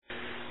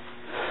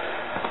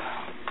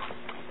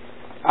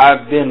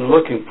I've been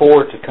looking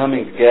forward to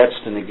coming to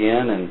Gadsden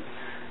again, and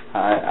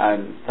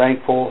I'm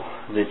thankful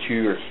that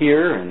you are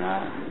here, and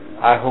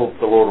I hope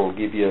the Lord will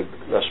give you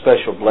a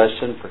special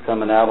blessing for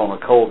coming out on a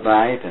cold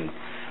night and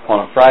on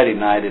a Friday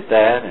night at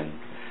that,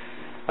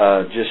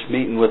 and just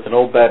meeting with an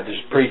old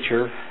Baptist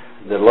preacher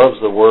that loves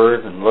the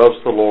Word and loves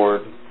the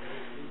Lord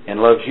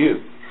and loves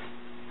you.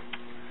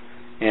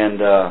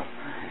 And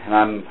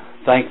I'm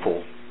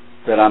thankful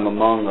that I'm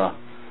among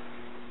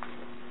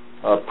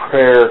a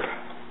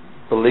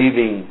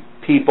prayer-believing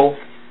people.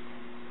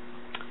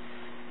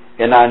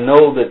 And I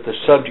know that the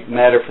subject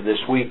matter for this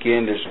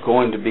weekend is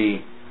going to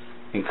be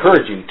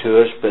encouraging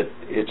to us, but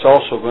it's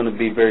also going to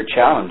be very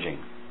challenging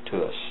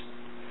to us.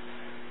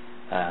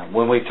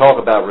 When we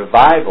talk about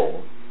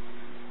revival,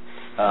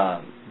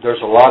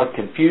 there's a lot of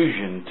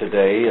confusion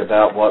today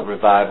about what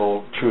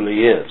revival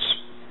truly is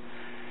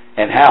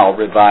and how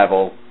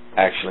revival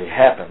actually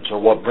happens, or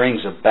what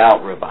brings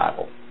about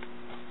revival.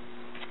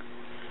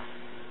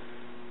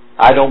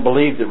 I don't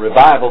believe that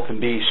revival can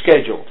be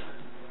scheduled.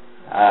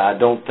 I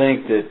don't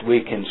think that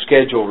we can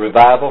schedule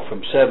revival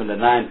from 7 to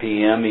 9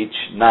 p.m. each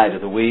night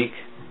of the week,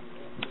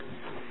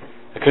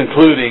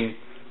 concluding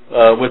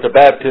with a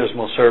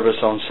baptismal service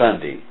on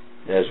Sunday,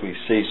 as we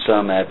see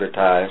some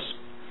advertise.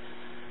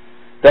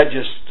 That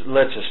just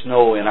lets us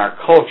know in our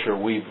culture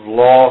we've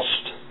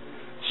lost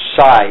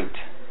sight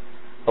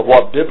of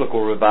what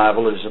biblical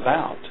revival is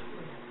about.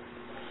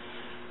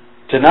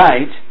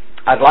 Tonight,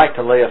 I'd like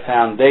to lay a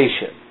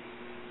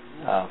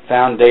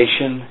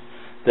foundation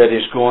that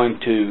is going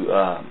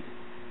to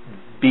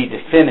be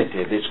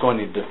definitive. It's going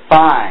to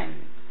define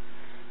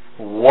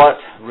what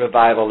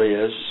revival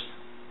is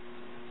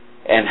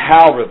and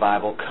how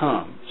revival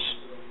comes.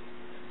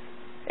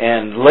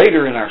 And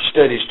later in our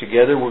studies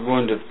together, we're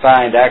going to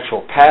find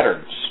actual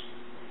patterns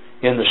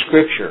in the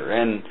Scripture,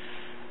 and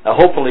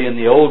hopefully in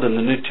the Old and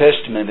the New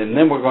Testament, and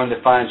then we're going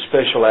to find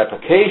special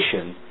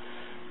application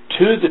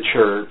to the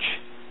church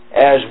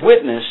as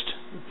witnessed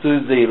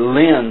through the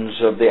lens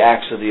of the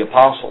Acts of the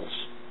Apostles.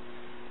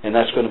 And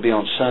that's going to be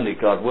on Sunday,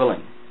 God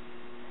willing.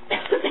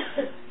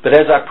 But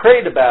as I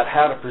prayed about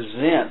how to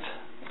present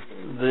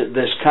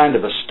this kind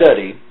of a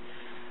study,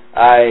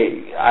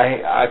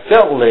 I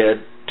felt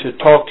led to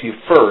talk to you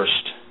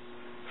first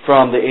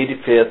from the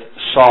 85th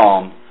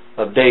Psalm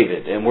of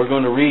David. And we're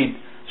going to read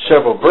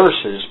several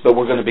verses, but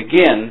we're going to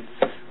begin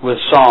with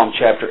Psalm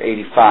chapter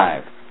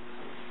 85.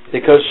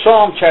 Because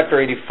Psalm chapter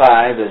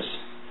 85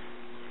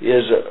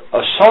 is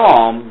a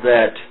psalm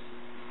that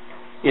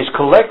is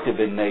collective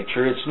in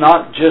nature. It's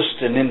not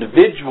just an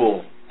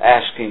individual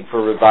asking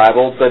for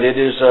revival, but it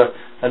is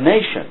a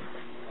nation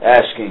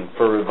asking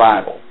for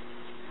revival.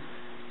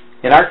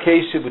 In our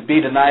case, it would be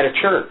tonight a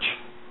church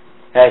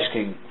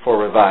asking for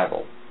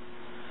revival.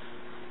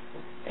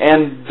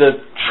 And the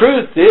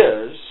truth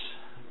is,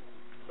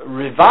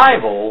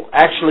 revival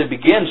actually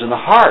begins in the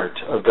heart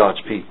of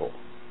God's people.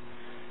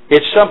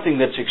 It's something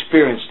that's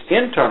experienced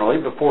internally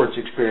before it's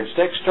experienced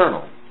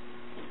externally.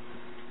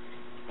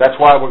 That's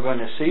why we're going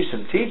to see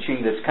some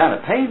teaching that's kind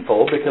of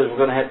painful, because we're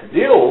going to have to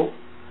deal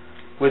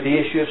with the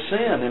issue of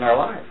sin in our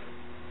life.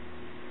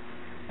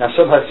 Now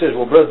somebody says,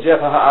 well, Brother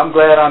Jeff, I'm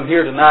glad I'm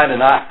here tonight,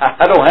 and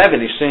I don't have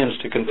any sins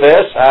to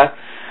confess.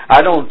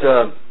 I don't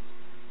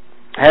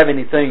have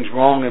any things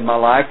wrong in my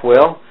life.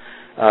 Well,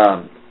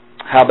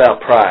 how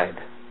about pride?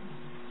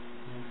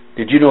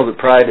 Did you know that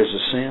pride is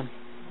a sin?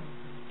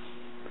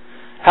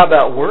 How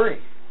about worry?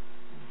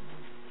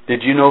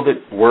 Did you know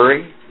that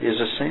worry is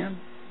a sin?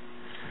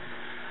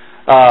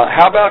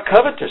 How about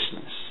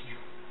covetousness?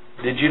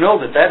 Did you know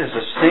that that is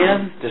a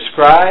sin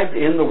described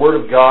in the Word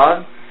of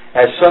God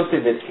as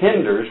something that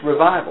hinders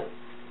revival,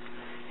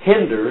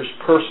 hinders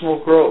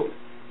personal growth,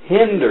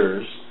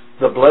 hinders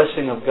the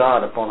blessing of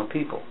God upon a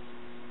people?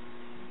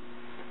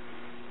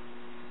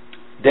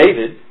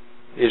 David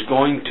is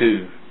going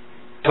to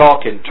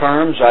talk in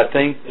terms, I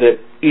think, that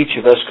each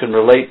of us can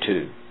relate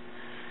to.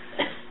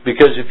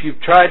 Because if you've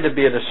tried to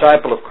be a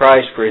disciple of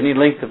Christ for any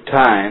length of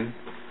time,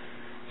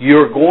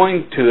 you're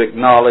going to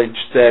acknowledge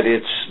that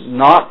it's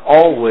not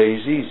always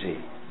easy.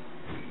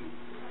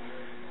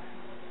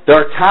 There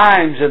are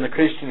times in the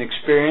Christian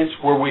experience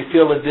where we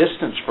feel a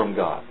distance from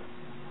God.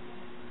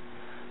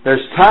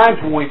 There's times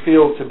when we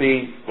feel to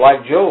be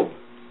like Job.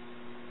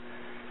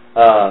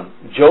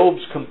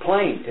 Job's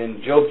complaint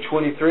in Job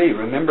 23.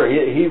 Remember,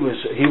 he was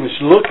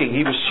looking,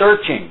 he was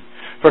searching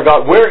for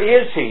God. Where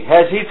is He?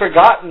 Has He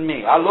forgotten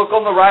me? I look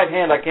on the right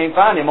hand, I can't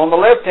find Him. On the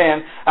left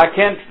hand, I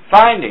can't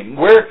find Him.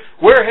 Where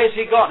has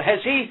He gone?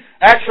 Has He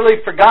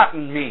actually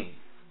forgotten me?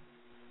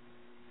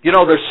 You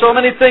know, there's so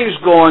many things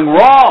going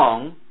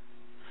wrong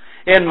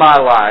in my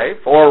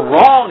life, or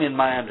wrong in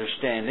my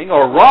understanding,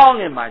 or wrong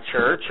in my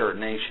church or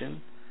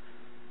nation.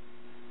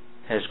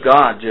 Has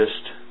God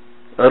just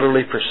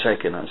utterly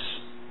forsaken us?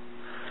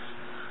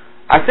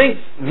 I think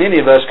many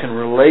of us can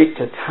relate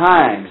to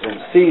times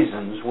and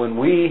seasons when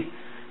we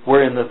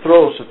were in the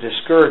throes of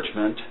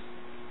discouragement.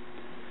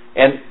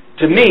 And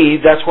to me,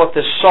 that's what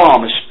this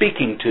psalm is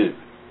speaking to.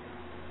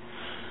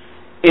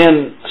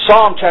 in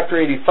Psalm chapter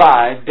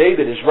 85,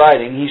 David is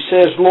writing, he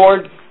says,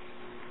 Lord,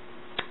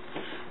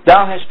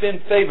 Thou hast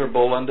been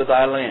favorable unto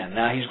Thy land.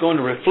 Now he's going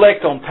to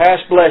reflect on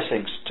past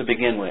blessings to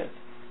begin with.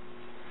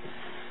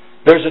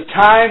 There's a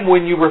time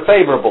when you were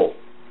favorable.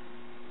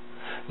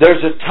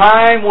 There's a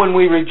time when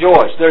we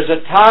rejoiced. There's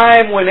a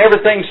time when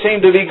everything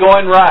seemed to be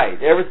going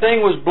right.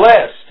 Everything was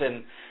blessed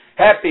and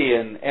happy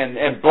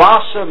and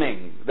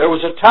blossoming. There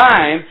was a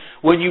time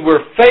when you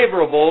were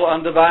favorable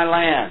unto Thy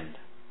land.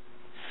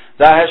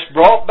 Thou hast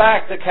brought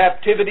back the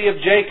captivity of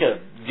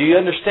Jacob. Do you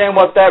understand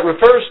what that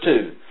refers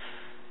to?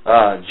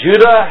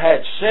 Judah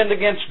had sinned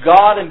against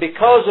God, and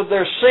because of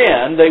their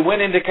sin, they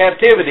went into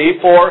captivity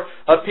for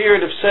a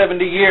period of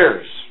 70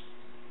 years.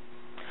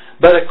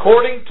 But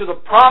according to the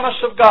promise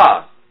of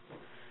God,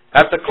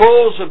 at the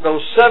close of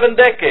those 7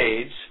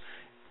 decades,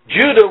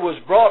 Judah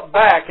was brought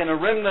back in a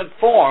remnant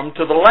form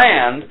to the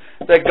land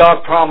that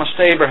God promised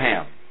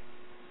Abraham.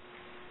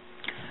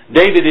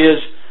 David is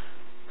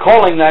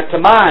calling that to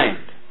mind.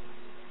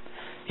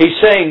 He's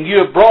saying,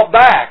 You have brought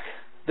back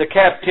the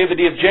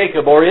captivity of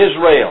Jacob or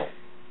Israel.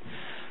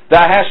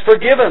 Thou hast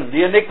forgiven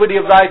the iniquity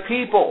of Thy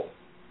people.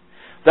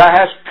 Thou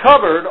hast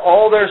covered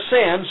all their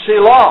sins,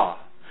 Selah.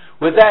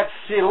 With that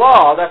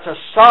Selah, that's a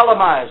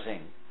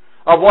solemnizing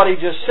of what he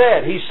just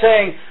said. He's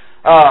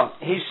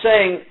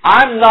saying,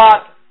 I'm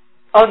not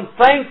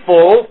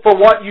unthankful for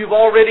what you've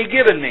already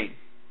given me.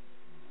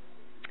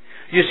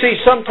 You see,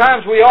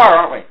 sometimes we are,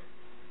 aren't we?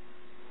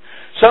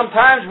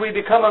 Sometimes we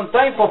become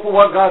unthankful for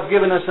what God's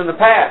given us in the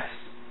past.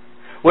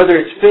 Whether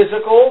it's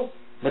physical,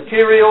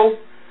 material,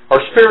 or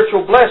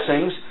spiritual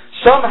blessings,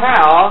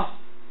 somehow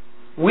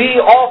we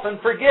often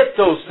forget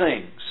those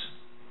things.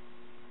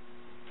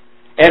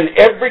 And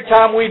every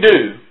time we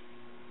do,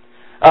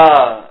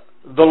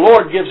 the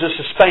Lord gives us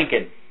a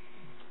spanking.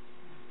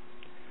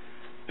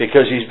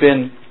 Because He's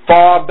been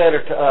far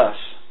better to us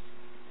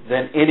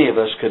than any of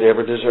us could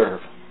ever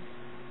deserve.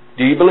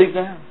 Do you believe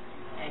that?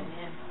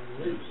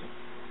 Amen.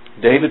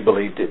 David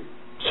believed it.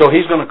 So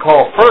he's going to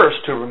call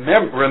first to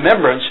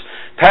remembrance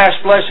past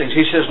blessings.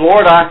 He says,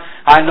 Lord,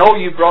 I know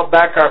you brought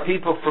back our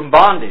people from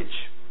bondage.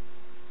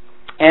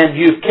 And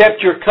you've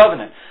kept your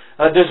covenant.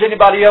 Does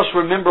anybody else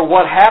remember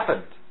what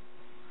happened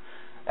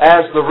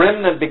as the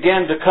remnant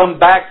began to come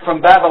back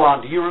from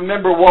Babylon? Do you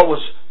remember what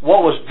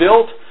was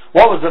built?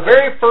 What was the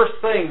very first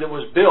thing that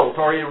was built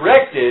or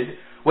erected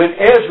when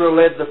Ezra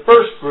led the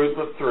first group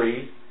of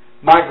 3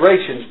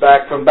 migrations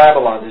back from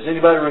Babylon? Does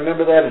anybody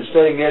remember that in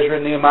studying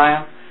Ezra and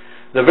Nehemiah?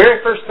 The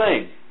very first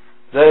thing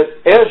that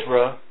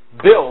Ezra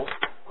built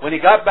when he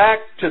got back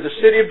to the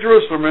city of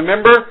Jerusalem,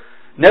 remember,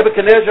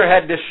 Nebuchadnezzar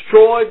had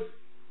destroyed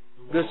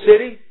the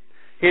city.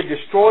 He had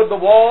destroyed the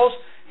walls.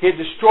 He had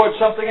destroyed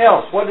something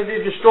else. What did he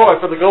destroy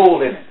for the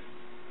gold in it?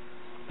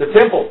 The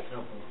temple.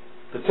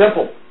 The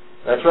temple.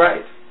 That's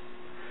right.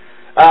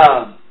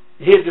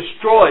 He had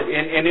destroyed,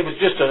 and it was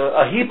just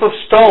a heap of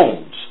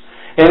stones.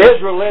 And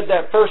Ezra led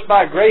that first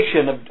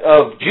migration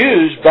of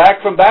Jews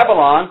back from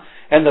Babylon,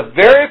 and the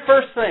very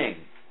first thing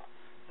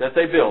that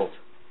they built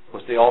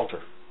was the altar.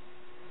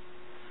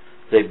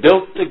 They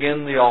built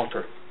again the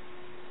altar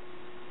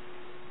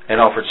and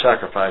offered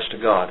sacrifice to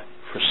God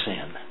for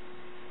sin.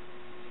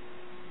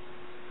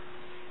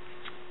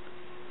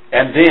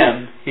 And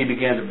then he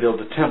began to build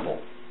the temple.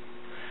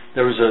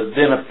 There was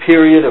then a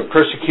period of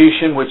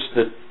persecution which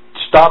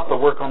stopped the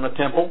work on the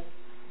temple.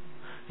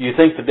 You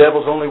think the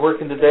devil's only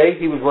working today?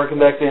 He was working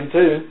back then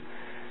too.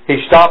 He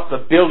stopped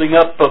the building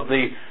up of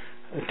the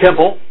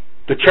temple,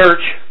 the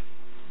church,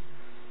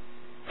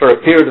 for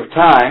a period of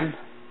time.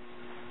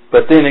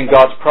 But then in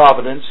God's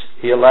providence,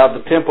 He allowed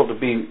the temple to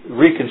be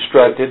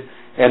reconstructed.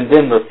 And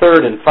then the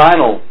third and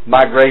final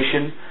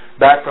migration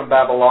back from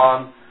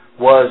Babylon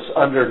was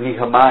under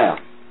Nehemiah.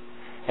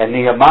 And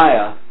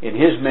Nehemiah, in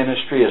his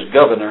ministry as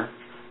governor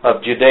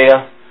of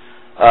Judea,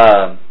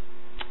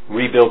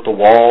 rebuilt the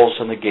walls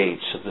and the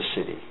gates of the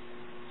city.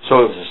 So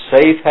it was a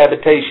safe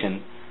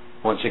habitation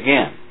once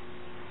again.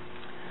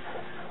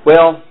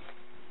 Well,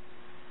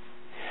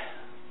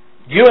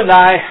 you and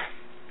I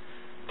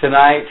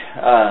tonight,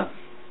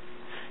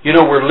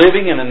 we're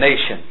living in a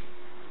nation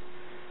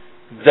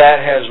that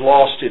has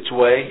lost its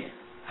way.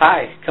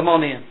 Hi, come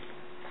on in.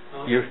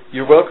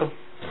 You're welcome.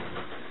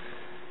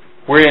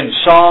 We're in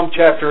Psalm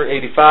chapter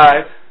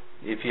 85,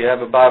 if you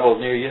have a Bible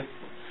near you.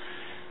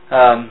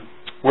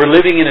 We're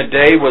living in a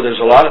day where there's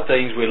a lot of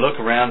things we look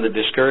around that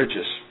discourage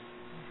us.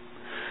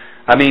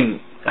 I mean,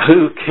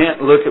 who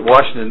can't look at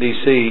Washington,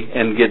 D.C.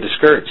 and get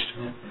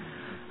discouraged?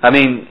 I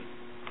mean,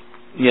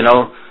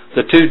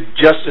 the 2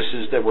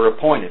 justices that were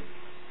appointed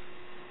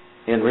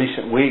in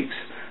recent weeks,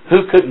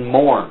 who couldn't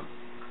mourn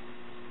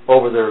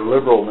over their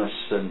liberalness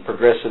and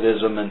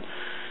progressivism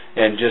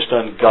and just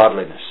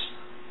ungodliness?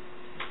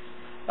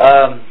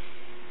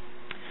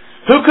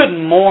 Who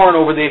couldn't mourn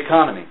over the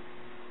economy?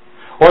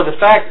 Or the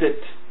fact that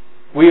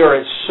we are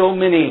at so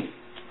many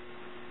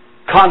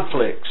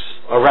conflicts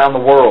around the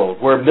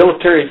world where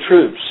military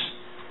troops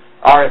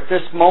are at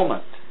this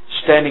moment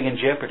standing in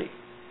jeopardy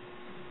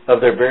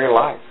of their very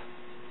life.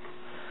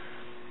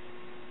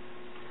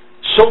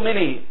 So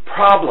many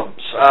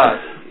problems.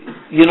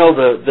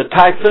 The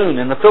typhoon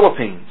in the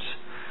Philippines,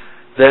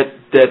 that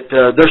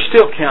they're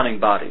still counting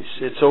bodies.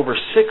 It's over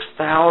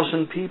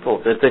 6,000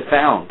 people that they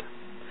found,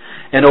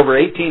 and over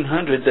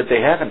 1,800 that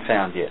they haven't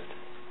found yet.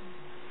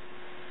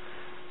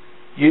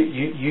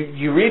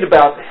 You read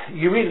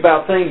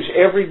about things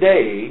every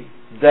day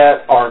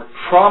that are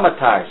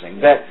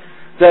traumatizing,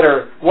 that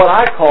are what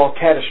I call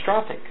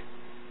catastrophic.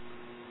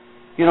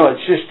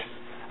 It's just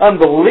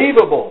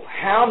unbelievable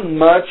how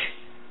much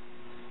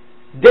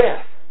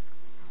death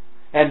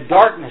and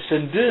darkness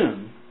and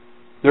doom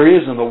there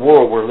is in the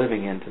world we're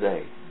living in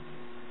today.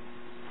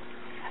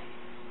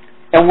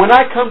 And when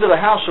I come to the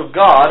house of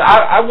God,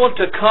 I want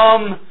to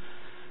come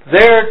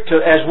there to,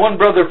 as one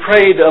brother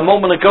prayed a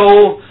moment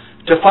ago,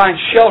 to find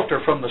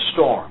shelter from the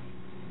storm.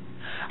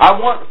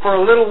 For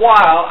a little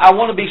while, I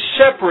want to be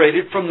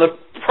separated from the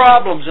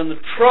problems and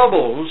the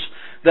troubles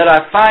that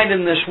I find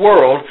in this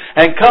world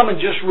and come and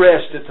just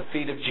rest at the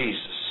feet of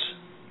Jesus.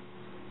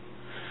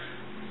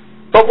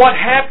 But what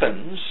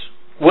happens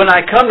when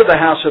I come to the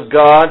house of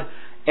God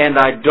and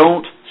I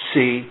don't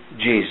see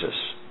Jesus?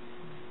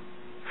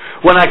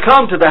 When I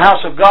come to the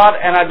house of God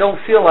and I don't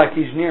feel like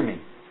He's near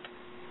me?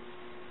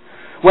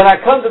 When I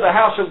come to the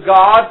house of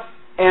God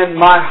and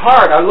my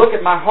heart, I look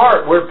at my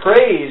heart where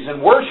praise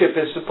and worship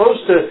is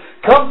supposed to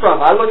come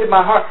from. I look at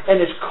my heart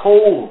and it's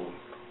cold,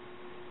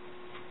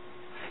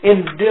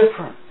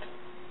 indifferent,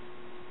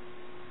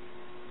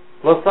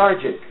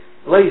 lethargic,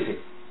 lazy,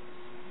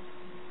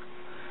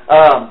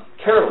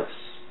 careless,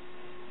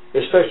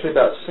 especially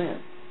about sin.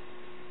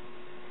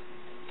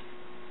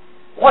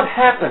 What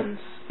happens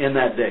in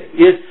that day?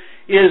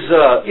 Is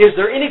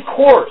there any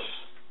course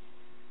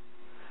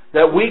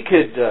that we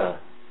could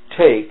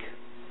take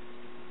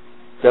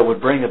that would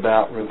bring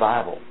about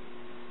revival?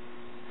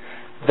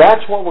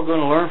 That's what we're going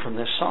to learn from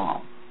this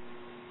psalm.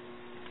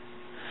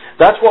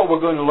 That's what we're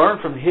going to learn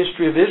from the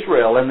history of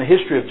Israel and the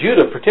history of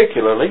Judah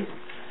particularly,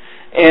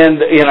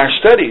 and in our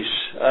studies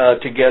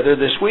together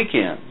this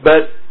weekend.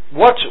 But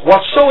what's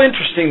so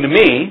interesting to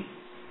me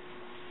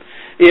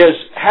is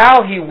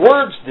how he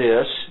words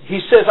this. He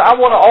says, I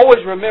want to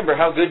always remember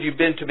how good you've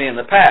been to me in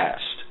the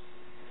past.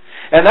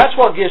 And that's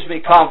what gives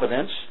me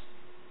confidence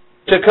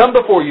to come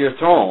before your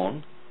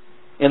throne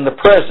in the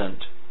present,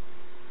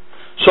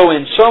 so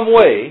in some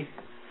way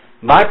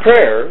my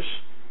prayers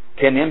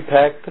can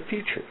impact the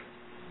future.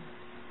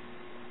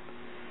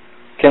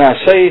 Can I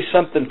say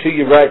something to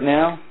you right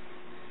now?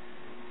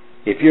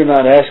 If you're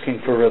not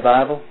asking for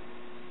revival,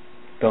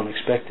 don't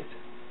expect it.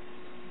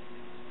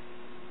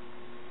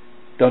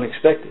 Don't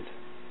expect it.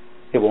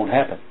 It won't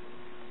happen.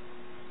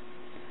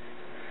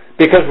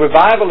 Because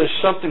revival is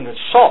something that's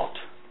sought.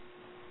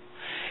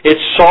 It's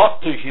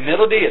sought through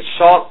humility, it's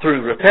sought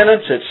through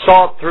repentance, it's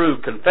sought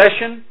through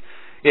confession,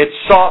 it's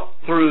sought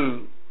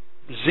through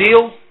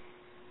zeal.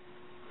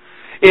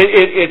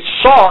 It's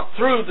sought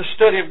through the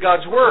study of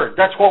God's Word.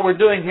 That's what we're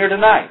doing here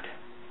tonight.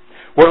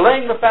 We're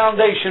laying the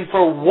foundation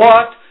for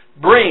what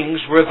brings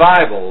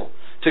revival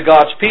to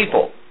God's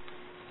people.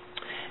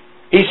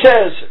 He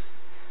says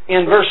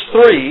in verse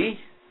 3,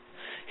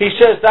 he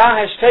says, Thou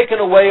hast taken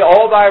away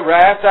all thy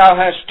wrath, thou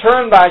hast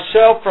turned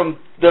thyself from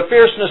the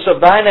fierceness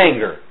of thine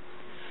anger.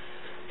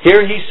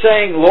 Here he's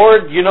saying,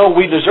 Lord,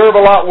 we deserve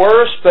a lot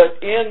worse,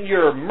 but in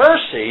your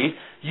mercy,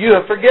 you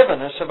have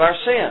forgiven us of our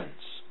sins.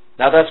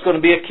 Now that's going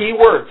to be a key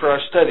word for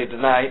our study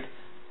tonight,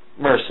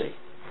 mercy.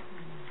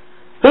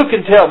 Who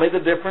can tell me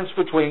the difference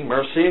between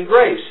mercy and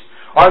grace?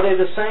 Are they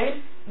the same?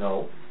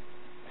 No.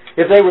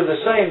 If they were the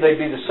same, they'd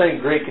be the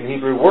same Greek and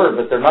Hebrew word,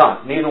 but they're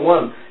not. Neither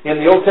one.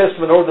 In the Old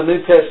Testament or the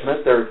New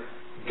Testament, they're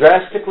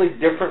drastically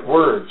different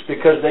words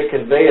because they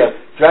convey a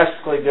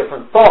drastically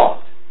different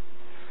thought.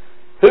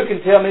 Who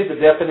can tell me the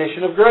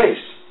definition of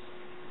grace?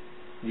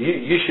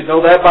 You should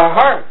know that by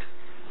heart.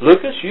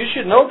 Lucas, you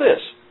should know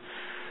this.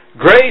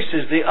 Grace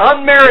is the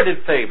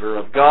unmerited favor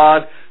of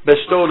God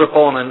bestowed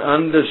upon an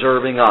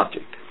undeserving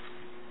object.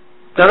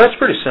 Now that's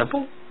pretty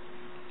simple.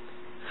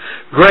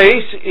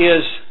 Grace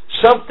is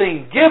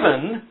something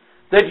given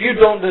that you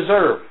don't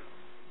deserve.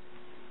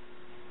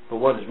 But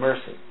what is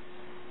mercy?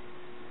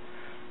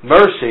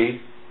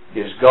 Mercy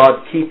is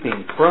God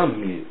keeping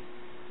from you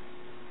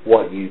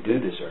what you do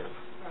deserve.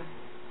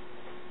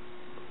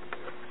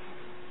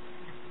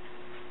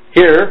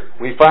 Here,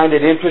 we find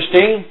it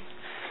interesting.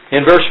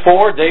 In verse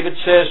 4, David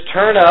says,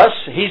 Turn us.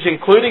 He's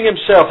including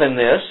himself in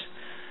this.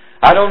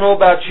 I don't know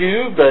about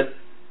you, but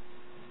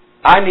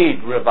I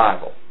need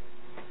revival.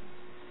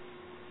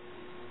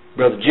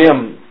 Brother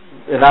Jim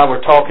and I were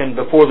talking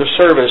before the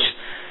service.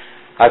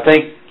 I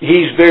think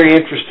he's very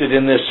interested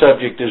in this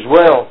subject as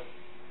well.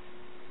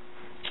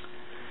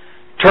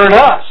 Turn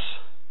us,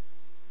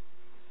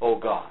 O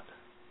God,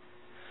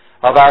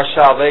 of our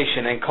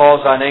salvation, and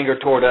cause thine anger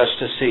toward us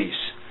to cease.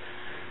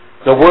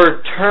 The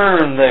word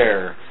turn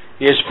there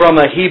is from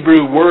a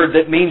Hebrew word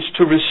that means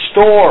to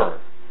restore.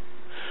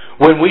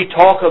 When we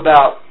talk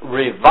about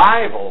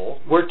revival,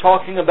 we're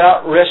talking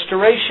about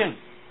restoration.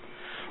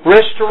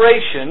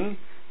 Restoration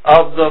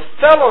of the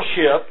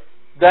fellowship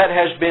that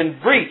has been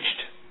breached.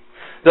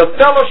 The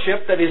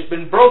fellowship that has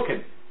been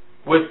broken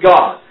with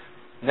God.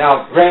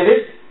 Now,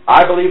 granted,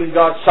 I believe in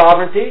God's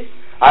sovereignty.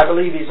 I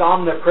believe He's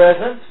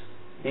omnipresent.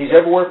 He's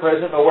everywhere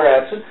present, nowhere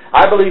absent.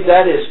 I believe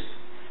that is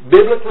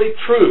biblically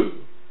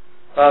true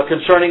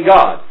concerning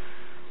God.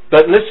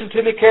 But listen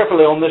to me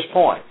carefully on this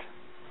point.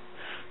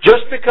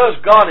 Just because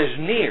God is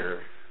near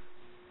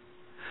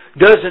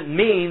doesn't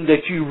mean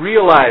that you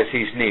realize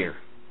He's near.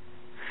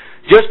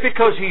 Just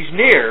because He's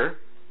near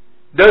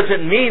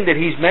doesn't mean that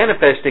He's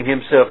manifesting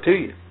Himself to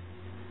you.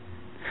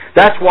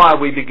 That's why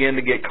we begin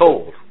to get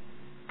cold.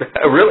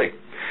 Really.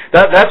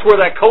 That's where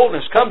that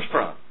coldness comes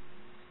from.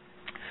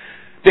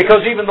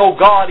 Because even though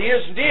God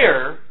is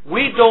near,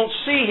 we don't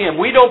see Him.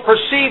 We don't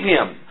perceive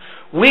Him.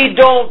 We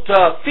don't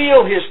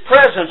feel His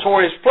presence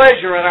or His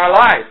pleasure in our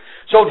life.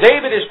 So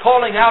David is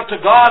calling out to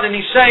God and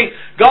he's saying,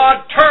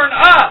 God, turn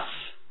us.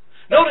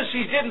 Notice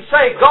he didn't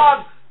say,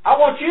 God, I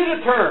want you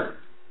to turn.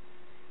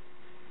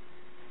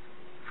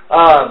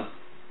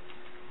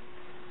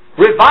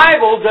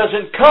 Revival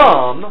doesn't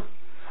come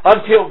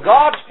until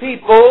God's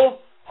people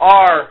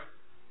are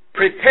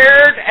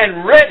prepared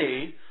and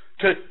ready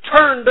to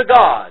turn to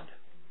God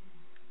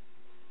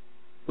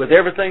with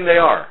everything they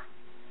are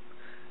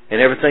and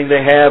everything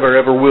they have or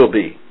ever will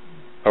be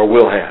or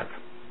will have.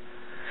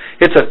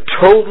 It's a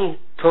total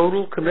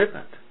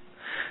commitment.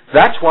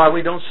 That's why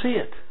we don't see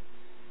it.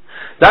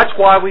 That's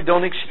why we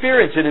don't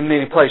experience it in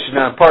many places.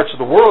 Now, in parts of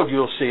the world,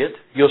 you'll see it.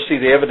 You'll see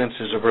the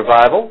evidences of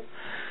revival.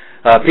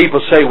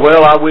 People say,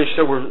 "Well, I wish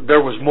there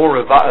was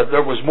more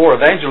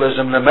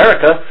evangelism in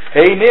America."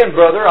 Amen,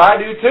 brother. I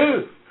do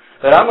too.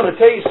 But I'm going to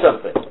tell you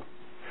something.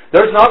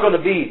 There's not going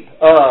to be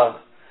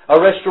a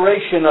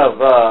restoration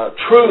of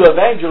true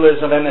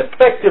evangelism and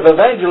effective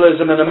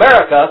evangelism in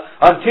America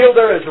until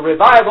there is a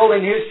revival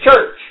in His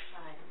church.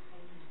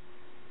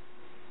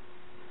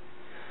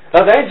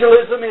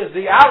 Evangelism is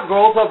the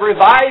outgrowth of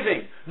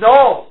reviving.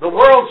 No, the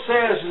world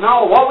says,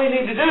 no, what we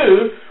need to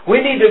do, we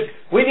need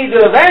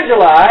to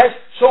evangelize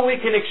so we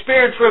can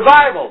experience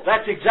revival.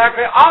 That's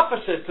exactly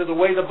opposite to the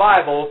way the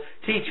Bible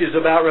teaches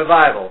about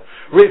revival.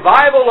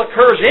 Revival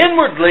occurs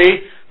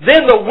inwardly,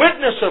 then the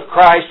witness of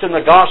Christ and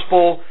the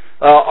gospel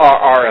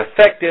are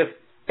effective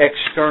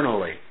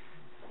externally.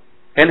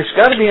 And it's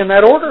got to be in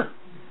that order.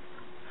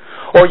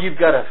 Or you've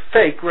got a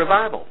fake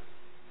revival.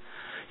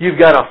 You've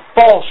got a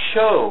false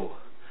show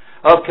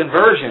of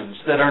conversions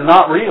that are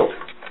not real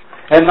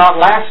and not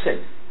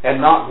lasting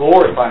and not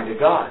glorifying to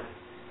God.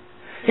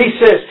 He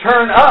says,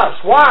 turn us.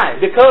 Why?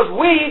 Because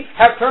we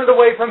have turned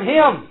away from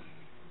Him.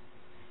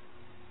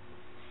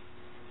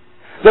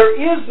 There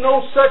is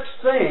no such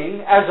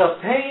thing as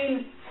a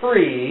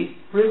pain-free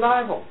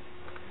revival.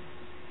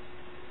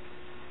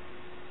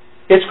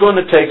 It's going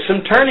to take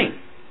some turning.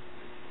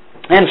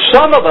 And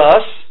some of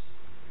us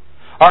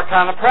are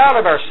kind of proud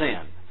of our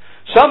sin.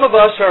 Some of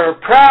us are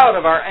proud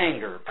of our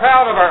anger,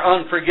 proud of our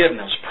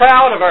unforgiveness,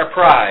 proud of our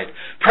pride,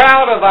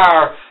 proud of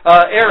our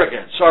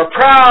arrogance, or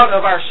proud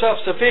of our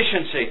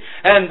self-sufficiency.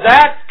 And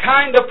that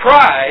kind of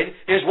pride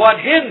is what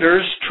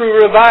hinders true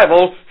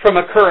revival from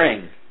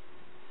occurring.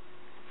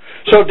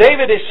 So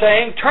David is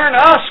saying, turn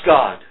us,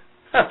 God.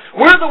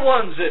 We're the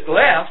ones that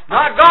left,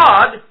 not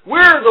God.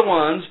 We're the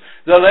ones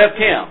that left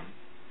Him.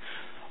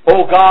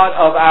 O God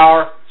of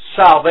our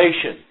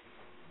salvation.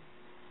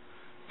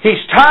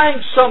 He's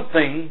tying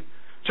something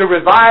to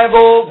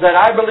revival that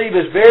I believe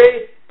is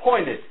very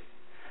pointed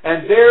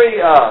and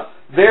very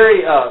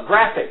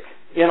graphic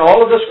in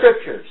all of the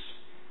Scriptures.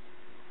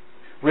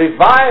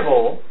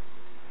 Revival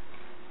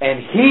and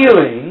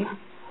healing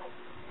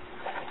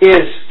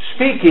is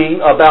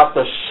speaking about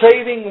the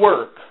saving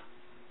work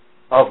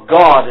of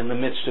God in the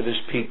midst of His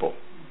people.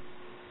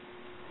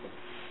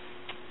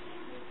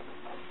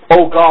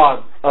 O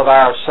God of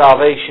our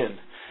salvation,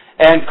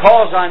 and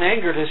cause thine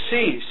anger to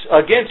cease,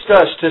 against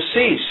us to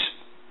cease.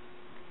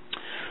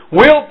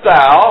 Wilt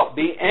thou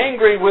be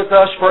angry with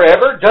us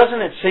forever?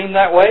 Doesn't it seem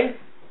that way?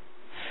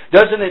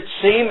 Doesn't it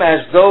seem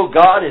as though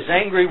God is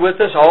angry with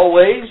us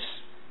always?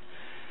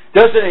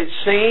 Doesn't it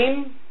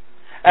seem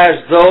as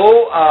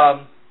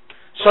though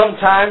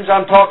sometimes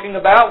I'm talking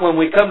about when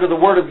we come to the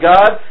Word of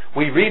God,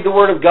 we read the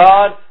Word of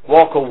God,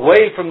 walk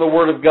away from the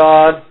Word of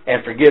God,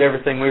 and forget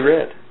everything we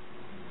read?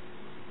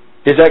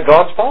 Is that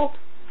God's fault?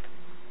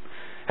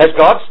 Has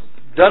God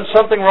done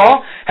something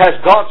wrong? Has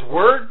God's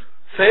Word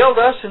failed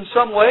us in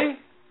some way?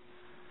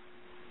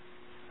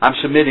 I'm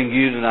submitting to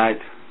you tonight.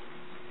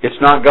 It's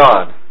not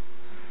God,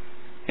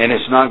 and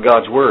it's not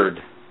God's Word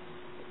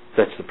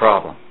that's the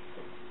problem.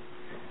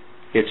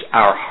 It's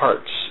our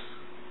hearts.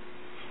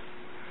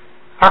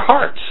 Our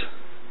hearts.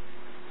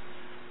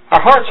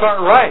 Our hearts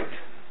aren't right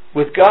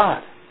with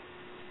God.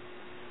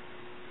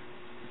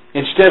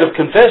 Instead of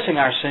confessing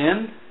our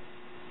sin,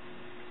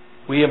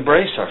 we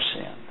embrace our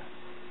sin.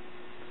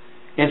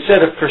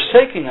 Instead of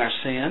forsaking our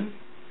sin,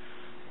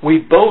 we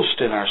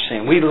boast in our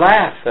sin. We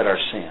laugh at our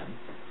sin.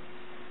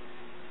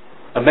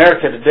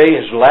 America today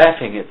is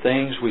laughing at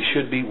things we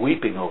should be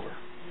weeping over.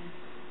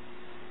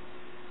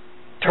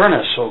 Turn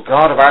us, O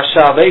God of our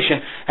salvation,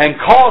 and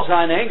cause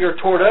thine anger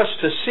toward us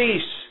to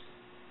cease.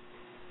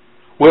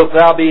 Wilt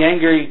thou be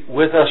angry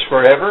with us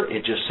forever?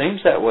 It just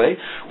seems that way.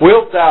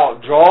 Wilt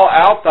thou draw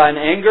out thine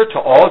anger to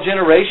all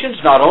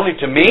generations, not only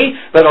to me,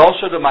 but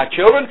also to my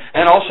children,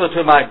 and also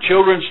to my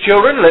children's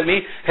children? Let me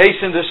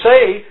hasten to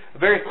say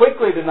very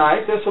quickly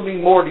tonight, this will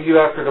mean more to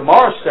you after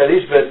tomorrow's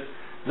studies, but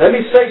let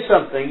me say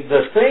something.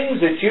 The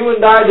things that you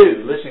and I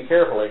do, listen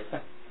carefully,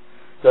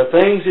 the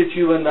things that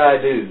you and I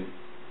do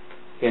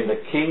in the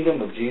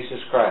kingdom of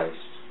Jesus Christ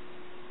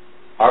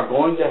are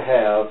going to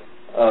have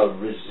a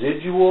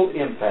residual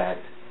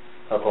impact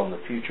upon the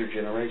future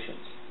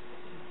generations.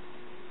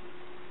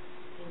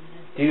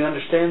 Do you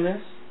understand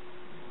this?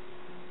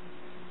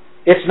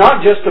 It's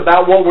not just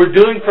about what we're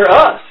doing for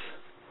us,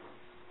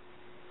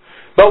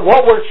 but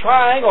what we're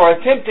trying or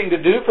attempting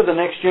to do for the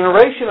next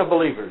generation of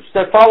believers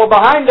that follow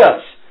behind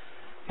us,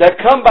 that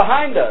come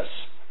behind us.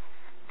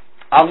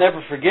 I'll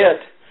never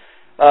forget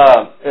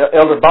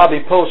Elder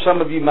Bobby Poe.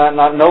 Some of you might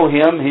not know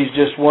him. He's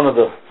just one of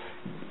the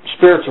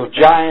spiritual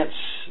giants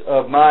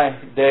of my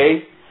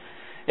day.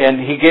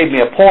 And he gave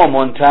me a poem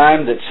one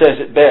time that says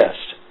it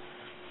best.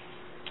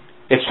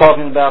 It's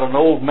talking about an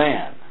old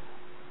man.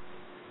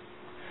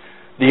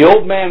 The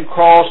old man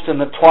crossed in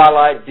the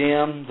twilight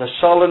dim. The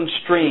sullen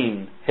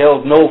stream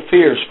held no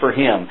fears for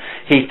him.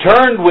 He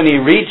turned when he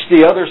reached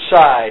the other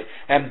side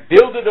and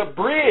builded a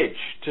bridge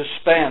to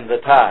span the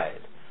tide.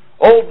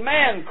 Old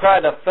man,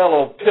 cried a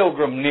fellow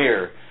pilgrim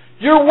near,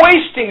 you're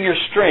wasting your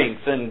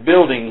strength in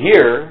building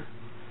here.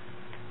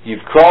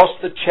 You've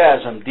crossed the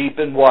chasm deep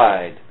and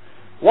wide.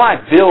 Why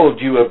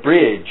build you a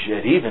bridge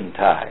at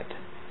eventide?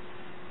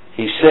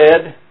 He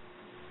said,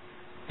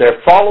 there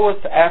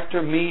followeth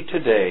after me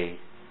today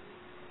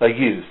a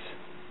youth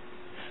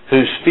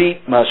whose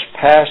feet must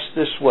pass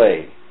this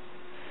way.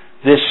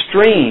 This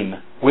stream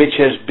which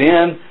has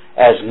been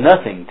as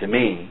nothing to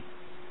me,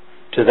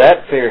 to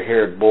that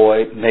fair-haired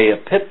boy may a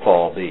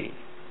pitfall be.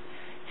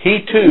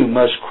 He too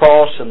must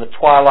cross in the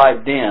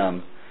twilight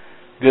dim.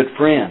 Good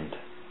friend,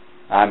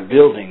 I'm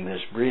building this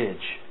bridge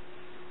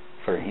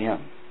for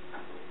him.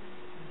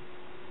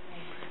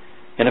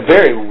 In a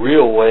very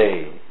real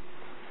way,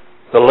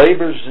 the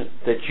labors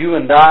that you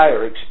and I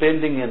are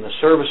expending in the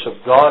service of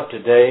God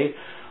today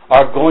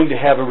are going to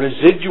have a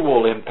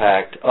residual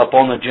impact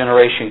upon the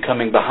generation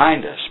coming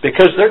behind us,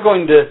 because they're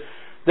going to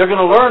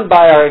learn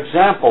by our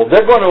example.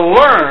 They're going to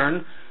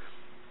learn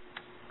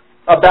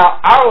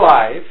about our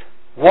life,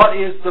 what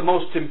is the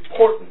most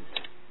important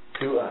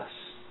to us.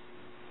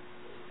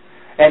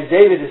 And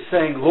David is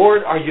saying,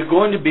 Lord, are you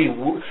going to be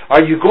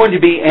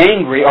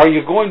angry? Are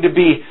you going to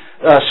be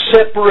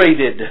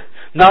separated,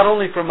 not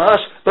only from us,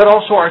 but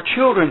also our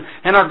children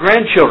and our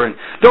grandchildren?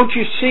 Don't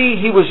you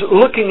see, he was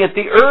looking at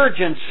the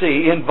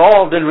urgency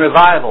involved in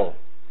revival.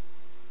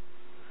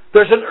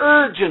 There's an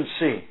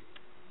urgency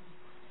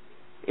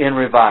in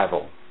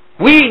revival.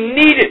 We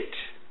need it.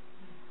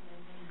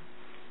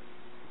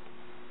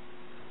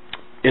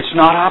 It's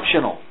not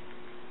optional.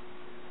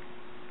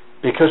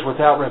 Because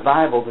without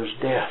revival, there's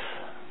death.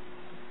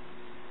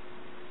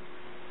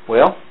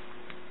 Well,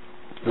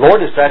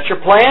 Lord, is that your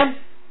plan?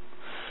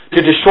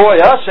 To destroy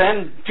us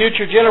and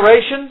future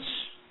generations?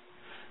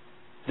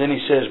 Then he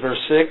says, verse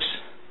 6,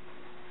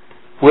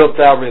 wilt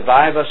thou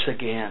revive us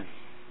again,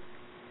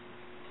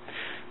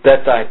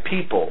 that thy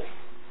people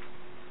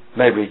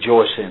may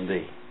rejoice in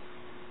thee?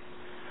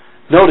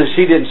 Notice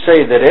he didn't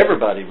say that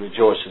everybody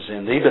rejoices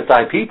in thee, but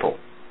thy people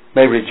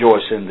may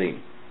rejoice in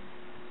thee.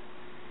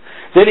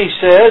 Then he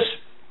says,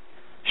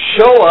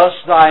 show us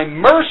thy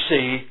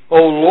mercy, O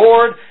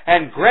Lord,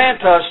 and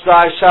grant us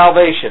thy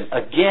salvation.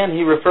 Again,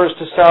 he refers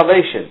to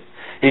salvation.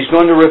 He's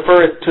going to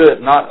refer to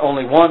it not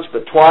only once,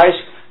 but twice,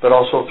 but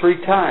also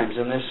 3 times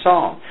in this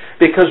psalm.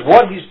 Because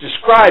what he's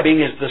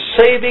describing is the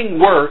saving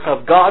work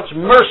of God's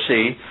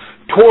mercy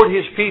toward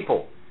his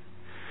people.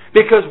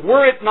 Because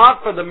were it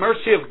not for the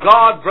mercy of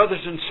God,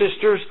 brothers and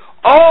sisters,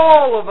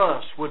 all of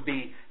us would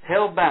be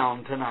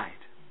hell-bound tonight.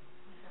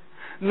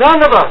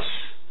 None of us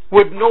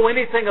would know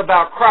anything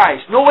about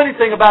Christ, know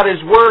anything about His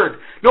Word,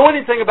 know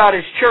anything about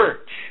His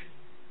church.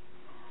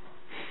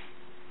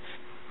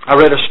 I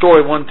read a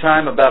story one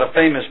time about a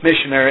famous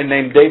missionary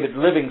named David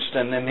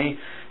Livingstone, and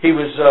he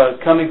was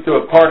coming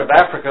through a part of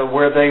Africa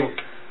where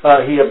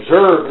he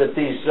observed that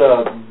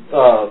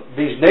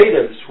these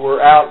natives were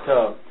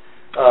out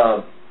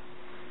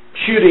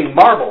shooting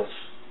marbles.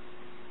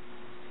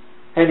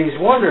 And he's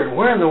wondering,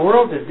 where in the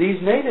world did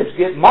these natives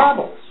get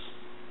marbles?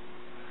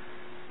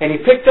 And he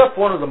picked up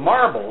one of the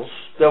marbles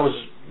that was,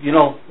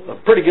 a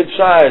pretty good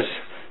size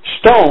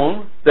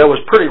stone that was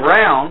pretty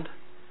round,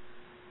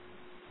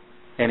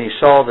 and he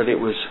saw that it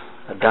was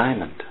a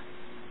diamond.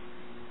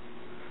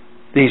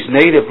 These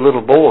native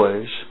little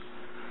boys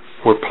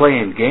were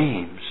playing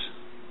games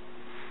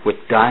with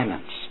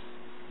diamonds.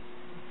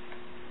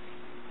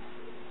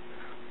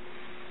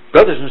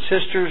 Brothers and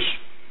sisters,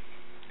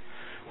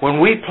 when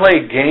we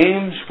play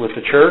games with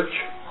the church,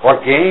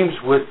 or games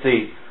with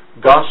the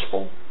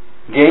gospel,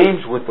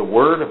 games with the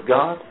Word of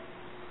God,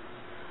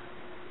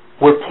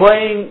 we're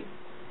playing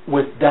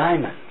with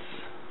diamonds.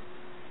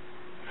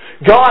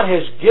 God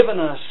has given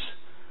us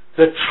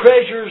the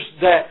treasures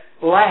that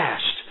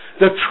last,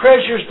 the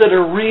treasures that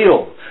are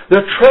real,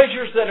 the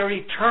treasures that are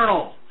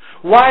eternal.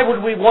 Why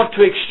would we want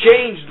to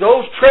exchange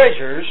those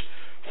treasures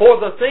for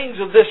the things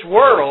of this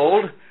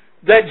world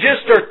that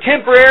just are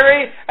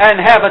temporary and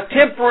have a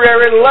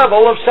temporary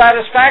level of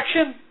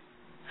satisfaction?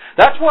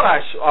 That's what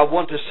I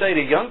want to say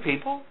to young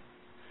people.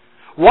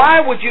 Why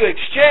would you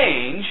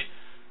exchange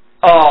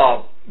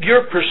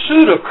your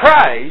pursuit of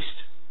Christ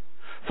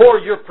for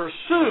your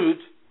pursuit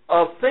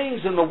of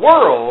things in the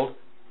world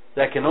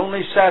that can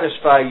only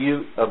satisfy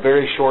you a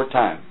very short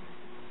time?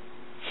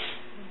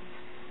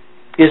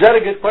 Is that a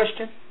good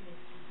question?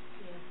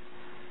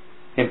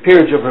 In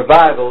periods of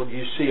revival,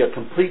 you see a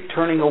complete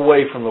turning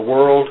away from the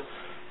world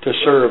to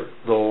serve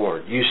the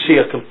Lord. You see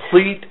a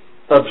complete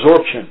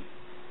absorption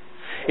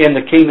in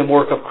the kingdom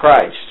work of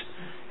Christ.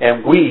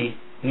 And we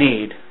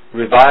need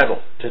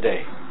revival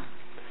today.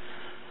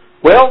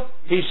 Well,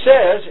 he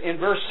says in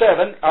verse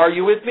 7, are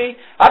you with me?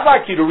 I'd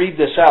like you to read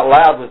this out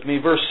loud with me,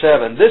 verse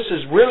 7. This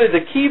is really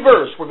the key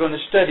verse we're going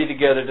to study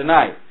together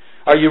tonight.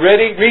 Are you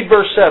ready? Read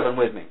verse 7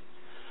 with me.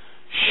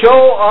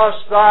 Show us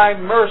thy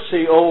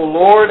mercy, O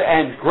Lord,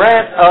 and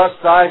grant us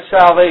thy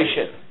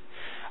salvation.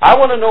 I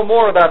want to know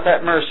more about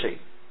that mercy.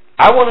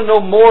 I want to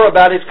know more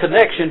about its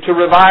connection to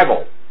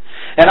revival.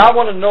 And I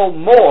want to know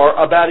more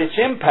about its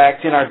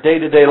impact in our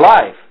day-to-day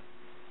life.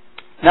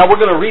 Now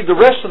we're going to read the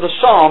rest of the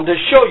psalm to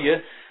show you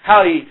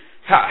how he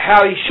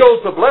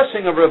shows the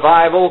blessing of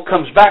revival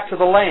comes back to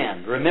the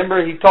land. Remember,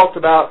 he talked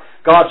about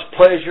God's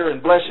pleasure and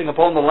blessing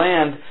upon the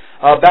land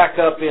back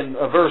up in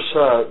verse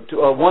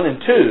 1 and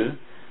 2.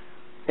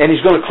 And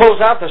he's going to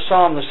close out the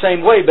psalm the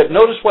same way, but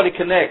notice what he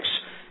connects.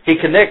 He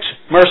connects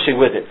mercy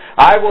with it.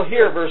 I will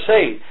hear, verse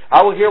 8,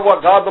 I will hear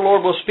what God the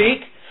Lord will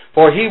speak,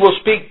 for he will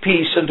speak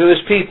peace unto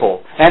his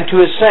people and to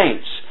his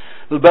saints.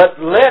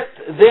 But let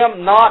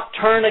them not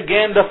turn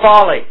again to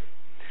folly.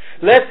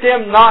 Let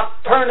them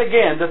not turn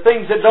again to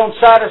things that don't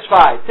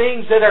satisfy,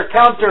 things that are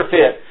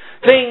counterfeit,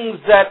 things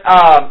that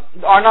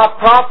are not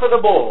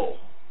profitable.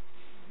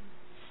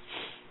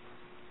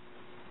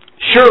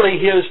 Surely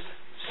his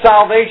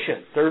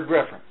salvation, third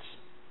reference.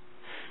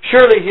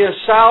 Surely his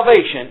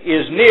salvation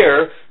is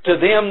near to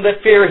them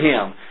that fear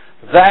him,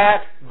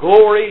 that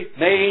glory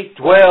may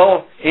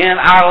dwell in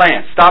our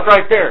land. Stop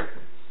right there.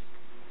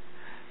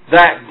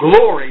 That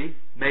glory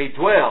may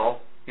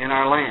dwell in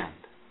our land.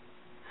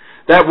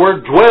 That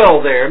word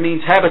dwell there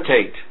means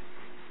habitate.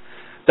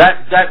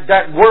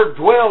 That word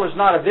dwell is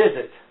not a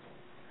visit.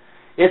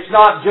 It's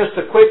not just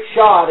a quick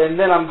shot and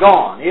then I'm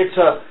gone. It's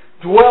a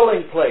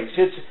dwelling place.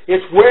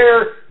 It's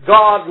where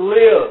God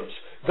lives.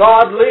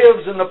 God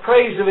lives in the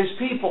praise of his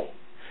people.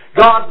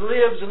 God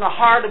lives in the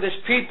heart of his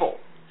people.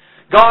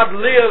 God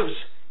lives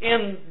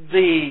in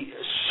the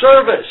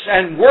service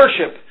and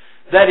worship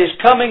that is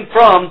coming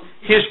from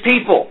his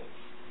people.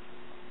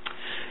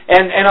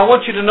 And I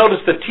want you to notice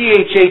the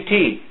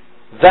T-H-A-T.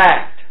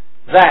 That.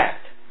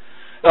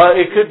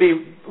 It could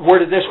be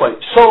worded this way.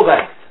 So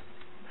that.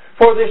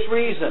 For this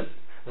reason.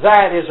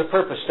 That is a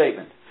purpose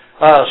statement.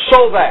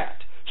 So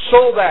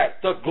that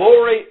the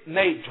glory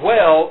may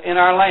dwell in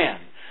our land.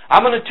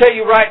 I'm going to tell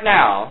you right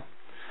now,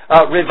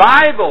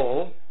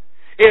 revival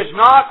is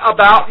not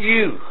about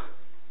you.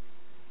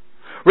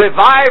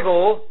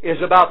 Revival is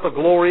about the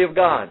glory of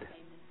God.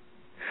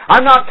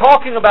 I'm not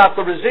talking about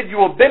the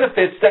residual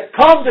benefits that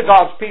come to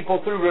God's people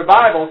through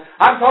revival.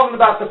 I'm talking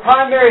about the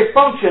primary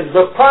function,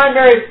 the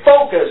primary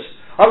focus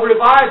of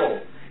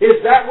revival is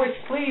that which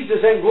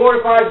pleases and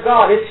glorifies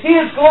God. It's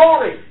his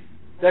glory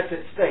that's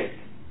at stake.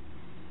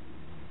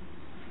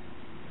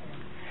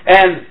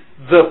 And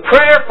the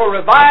prayer for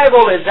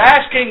revival is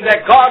asking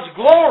that God's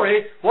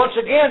glory once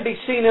again be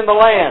seen in the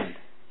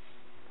land.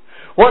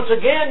 Once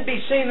again be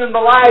seen in the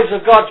lives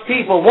of God's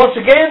people. Once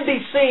again be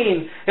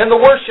seen in the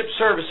worship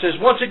services.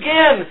 Once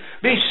again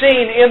be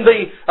seen in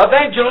the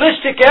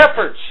evangelistic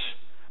efforts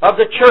of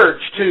the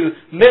church to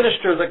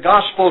minister the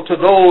gospel to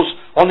those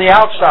on the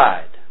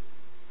outside.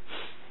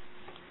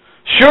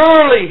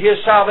 Surely his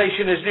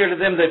salvation is near to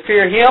them that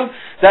fear him,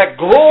 that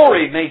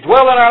glory may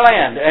dwell in our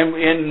land.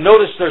 And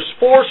notice there's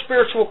 4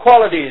 spiritual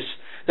qualities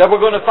that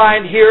we're going to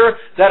find here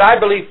that I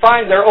believe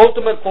find their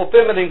ultimate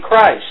fulfillment in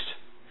Christ.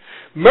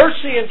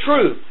 Mercy and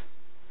truth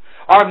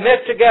are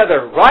met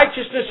together.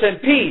 Righteousness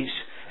and peace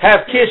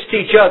have kissed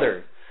each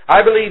other.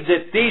 I believe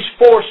that these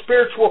 4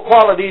 spiritual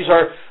qualities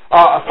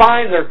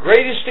find their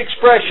greatest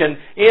expression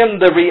in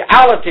the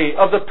reality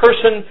of the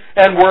person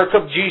and work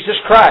of Jesus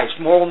Christ.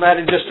 More on that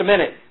in just a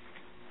minute.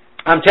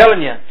 I'm telling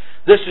you,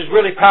 this is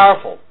really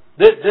powerful.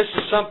 This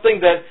is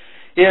something that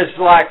is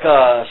like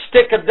a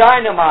stick of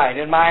dynamite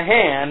in my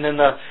hand and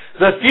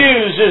the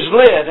fuse is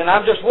lit and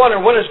I'm just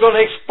wondering when it's going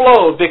to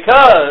explode,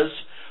 because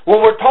when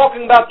we're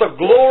talking about the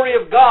glory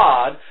of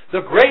God,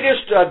 the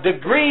greatest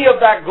degree of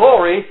that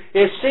glory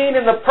is seen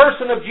in the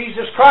person of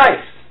Jesus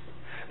Christ.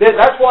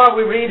 That's why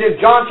we read in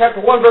John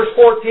chapter 1 verse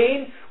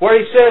 14 where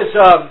he says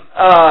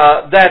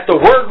that the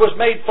Word was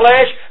made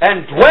flesh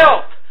and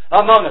dwelt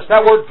among us.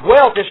 That word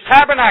dwelt is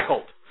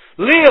tabernacled,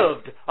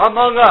 lived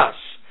among us.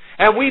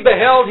 And we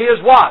beheld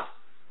his what?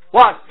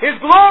 What? His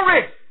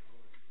glory.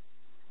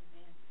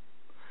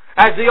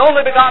 as the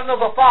only begotten of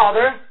the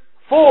Father,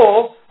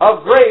 full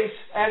of grace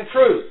and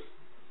truth.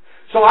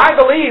 So I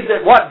believe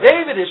that what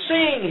David is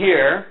seeing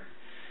here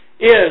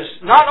is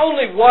not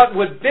only what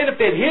would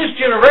benefit his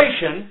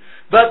generation,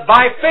 but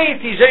by faith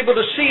he's able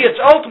to see its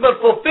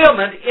ultimate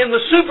fulfillment in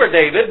the Super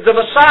David, the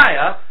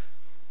Messiah,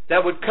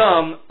 that would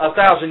come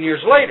 1,000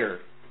 years later.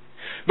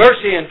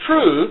 Mercy and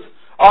truth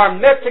are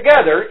met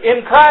together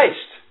in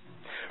Christ.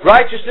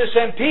 Righteousness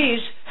and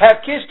peace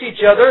have kissed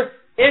each other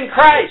in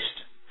Christ.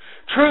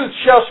 Truth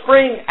shall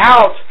spring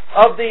out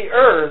of the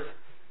earth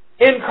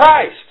in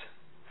Christ.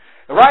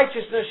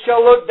 Righteousness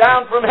shall look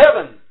down from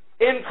heaven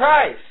in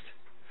Christ.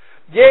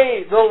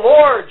 Yea, the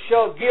Lord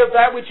shall give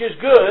that which is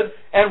good.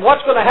 And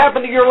what's going to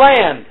happen to your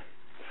land?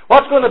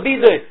 What's going to be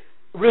the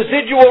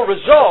residual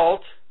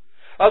result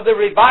of the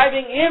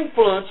reviving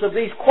influence of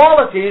these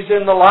qualities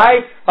in the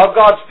life of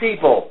God's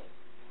people?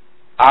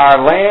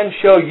 Our land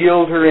shall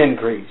yield her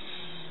increase.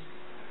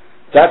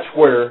 That's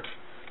where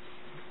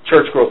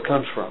church growth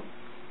comes from.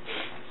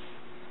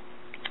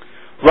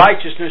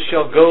 Righteousness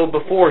shall go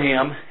before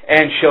him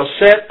and shall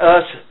set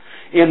us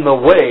in the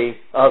way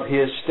of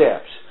his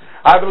steps.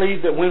 I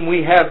believe that when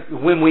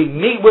we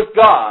meet with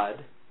God,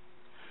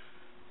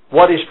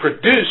 what is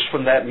produced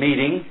from that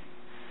meeting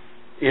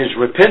is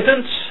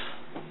repentance,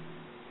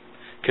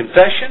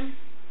 confession,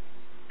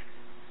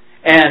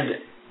 and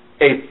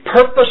a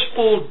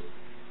purposeful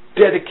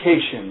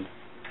dedication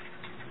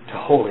to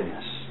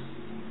holiness,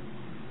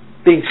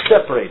 being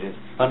separated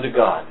unto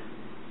God.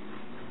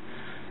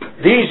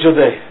 These are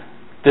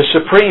the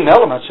supreme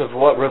elements of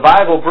what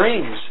revival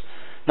brings,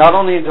 not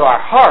only into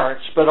our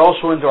hearts, but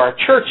also into our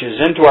churches,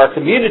 into our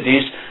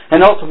communities,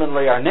 and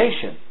ultimately our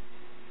nation.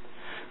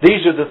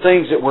 These are the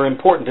things that were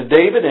important to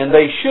David, and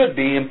they should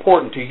be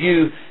important to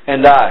you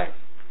and I.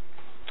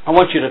 I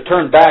want you to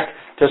turn back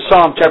to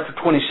Psalm chapter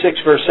 26,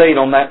 verse 8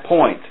 on that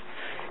point.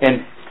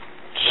 In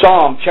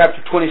Psalm chapter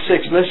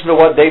 26, listen to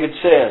what David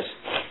says.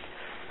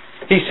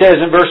 He says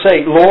in verse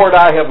 8, Lord,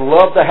 I have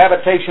loved the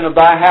habitation of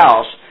thy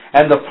house,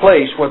 and the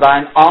place where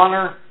thine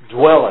honor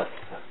dwelleth.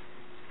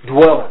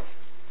 Dwelleth.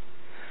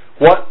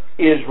 What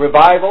is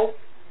revival?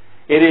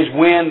 It is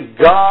when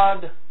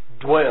God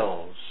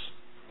dwells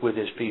with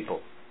his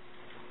people.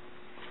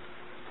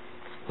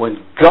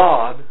 When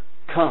God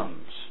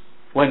comes.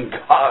 When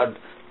God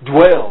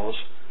dwells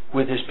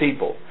with his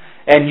people.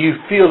 And you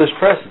feel his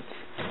presence.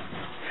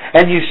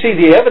 And you see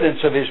the evidence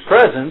of his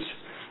presence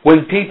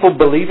when people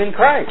believe in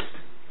Christ.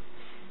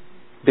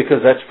 Because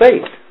that's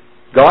faith.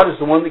 God is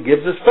the one that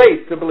gives us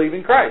faith to believe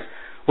in Christ.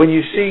 When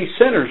you see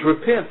sinners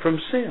repent from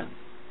sin.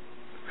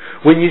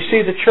 When you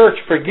see the church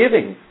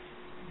forgiving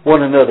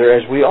one another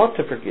as we ought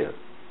to forgive.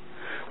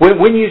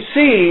 When you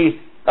see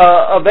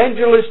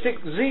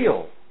evangelistic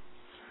zeal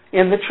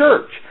in the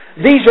church.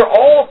 These are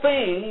all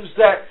things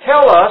that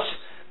tell us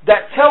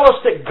that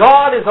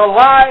God is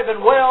alive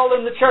and well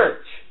in the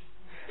church.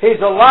 He's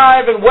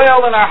alive and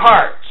well in our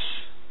hearts.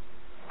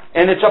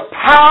 And it's a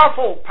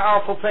powerful,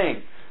 powerful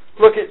thing.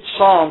 Look at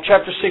Psalm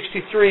chapter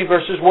 63,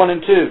 verses 1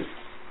 and 2.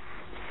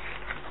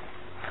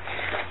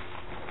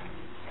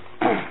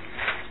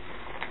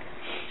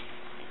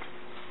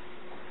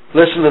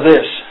 Listen to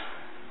this.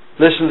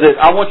 Listen to this.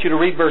 I want you to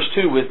read verse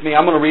 2 with me.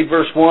 I'm going to read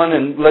verse 1,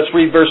 and let's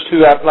read verse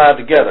 2 out loud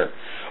together.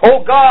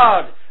 O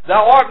God,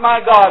 thou art my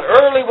God.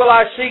 Early will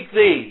I seek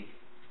thee.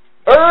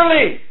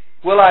 Early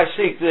will I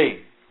seek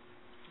thee.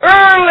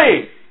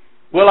 Early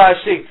will I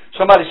seek.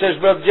 Somebody says,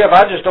 Brother Jeff,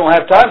 I just don't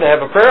have time to have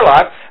a prayer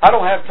life. I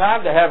don't have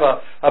time to have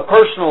a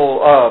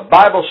personal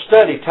Bible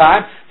study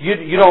time.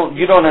 You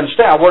don't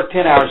understand. I work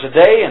 10 hours a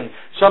day, and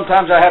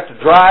sometimes I have to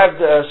drive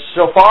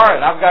so far,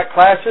 and I've got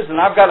classes, and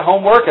I've got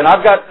homework, and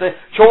I've got the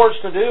chores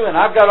to do, and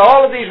I've got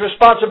all of these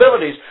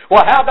responsibilities.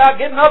 Well, how about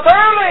getting up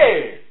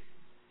early?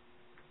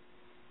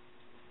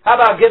 How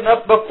about getting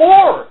up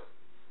before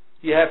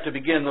you have to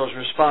begin those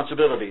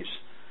responsibilities?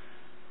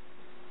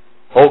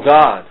 Oh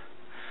God,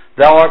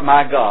 thou art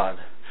my God.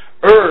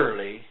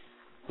 Early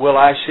will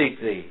I seek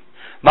thee.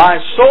 My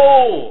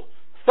soul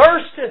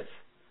thirsteth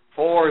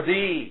for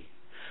thee.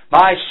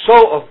 My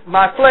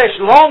flesh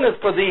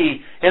longeth for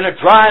thee in a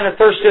dry and a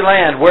thirsty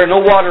land where no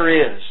water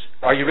is.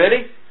 Are you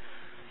ready?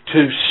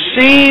 To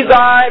see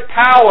thy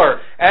power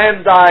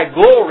and thy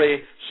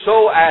glory,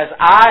 so as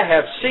I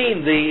have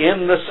seen thee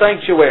in the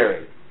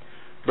sanctuary.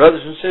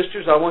 Brothers and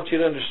sisters, I want you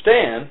to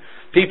understand,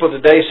 people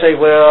today say,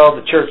 well,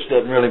 the church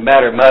doesn't really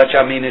matter much.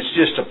 I mean, it's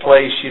just a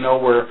place,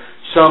 where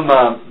some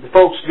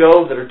folks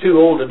go that are too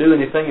old to do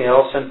anything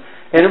else. And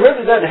it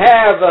really doesn't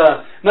have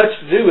much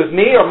to do with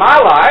me or my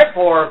life,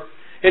 or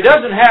it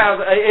doesn't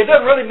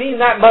really mean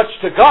that much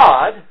to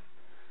God.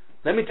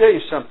 Let me tell you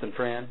something,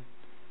 friend.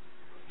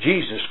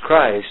 Jesus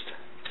Christ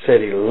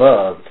said He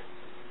loved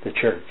the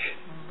church.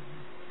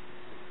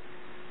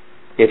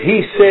 If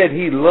He said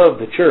He loved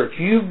the church,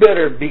 you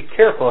better be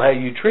careful how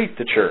you treat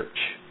the church.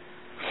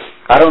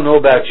 I don't know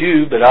about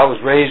you, but I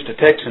was raised a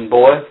Texan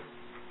boy,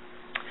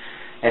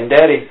 and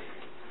Daddy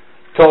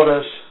taught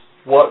us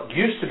what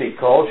used to be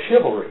called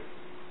chivalry.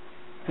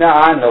 Now,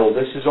 I know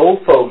this is old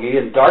fogey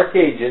and dark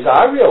ages.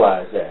 I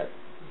realize that.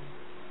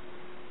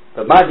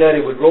 But my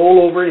daddy would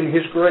roll over in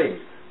his grave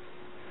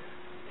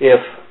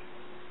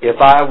if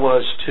I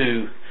was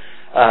to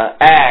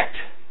act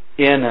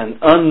in an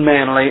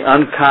unmanly,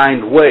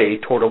 unkind way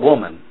toward a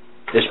woman,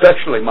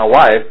 especially my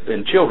wife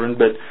and children,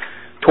 but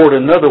toward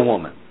another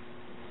woman.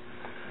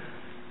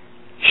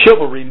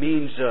 Chivalry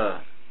means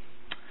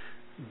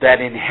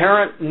that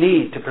inherent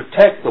need to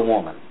protect the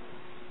woman,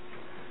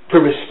 to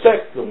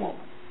respect the woman,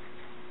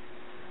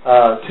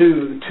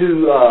 to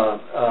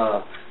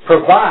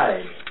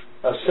provide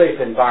a safe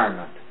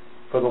environment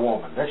for the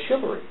woman. That's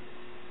chivalry.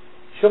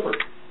 Chivalry.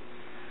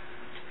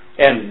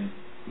 And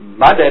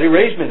my daddy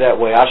raised me that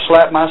way. I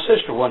slapped my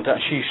sister one time.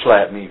 She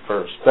slapped me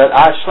first, but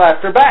I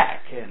slapped her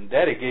back, and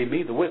Daddy gave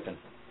me the whipping.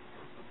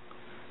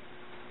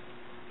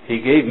 He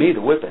gave me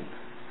the whipping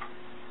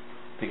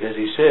because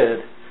he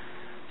said,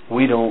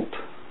 we don't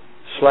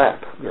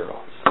slap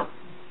girls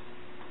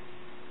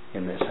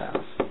in this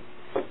house.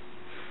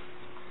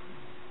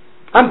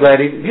 I'm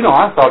glad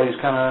I thought he was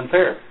kind of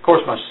unfair. Of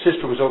course, my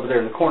sister was over there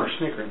in the corner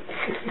snickering.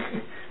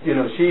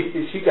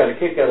 She got a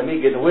kick out of me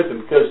getting a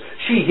whipping because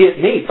she hit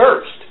me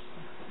first.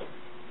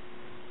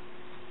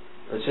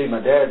 But see,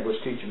 my dad was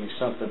teaching me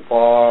something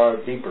far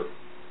deeper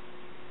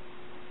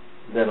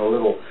than a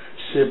little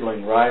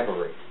sibling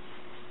rivalry.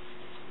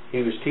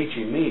 He was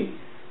teaching me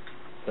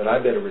that I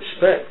better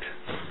respect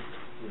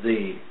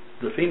the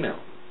female.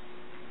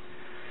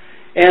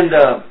 And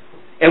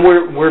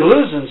we're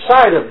losing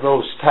sight of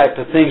those type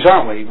of things,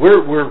 aren't we?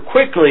 We're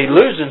quickly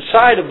losing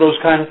sight of those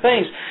kind of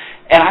things.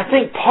 And I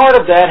think part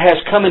of that has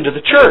come into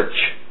the church.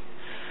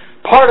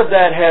 Part of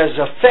that has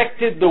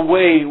affected the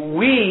way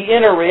we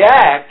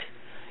interact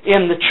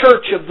in the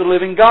church of the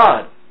living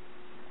God.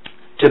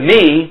 To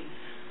me,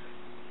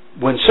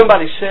 when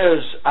somebody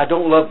says, I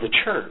don't love the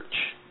church,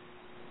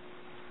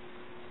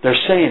 they're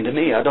saying to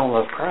me, I don't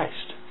love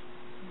Christ.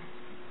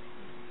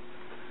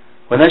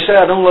 When they say,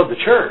 I don't love the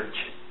church,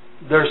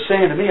 they're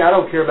saying to me, I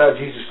don't care about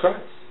Jesus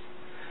Christ.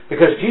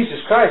 Because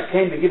Jesus Christ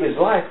came to give His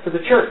life for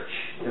the church.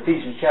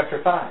 Ephesians chapter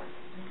 5.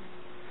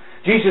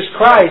 Jesus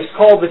Christ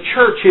called the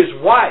church His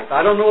wife.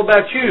 I don't know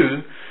about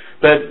you,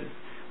 but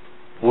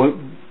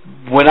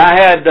when I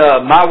had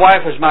my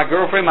wife as my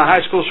girlfriend, my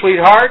high school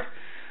sweetheart,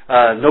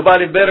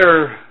 nobody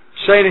better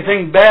say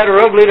anything bad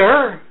or ugly to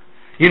her.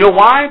 You know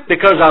why?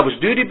 Because I was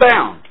duty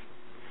bound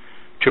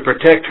to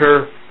protect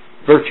her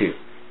virtue,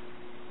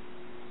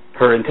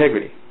 her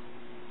integrity,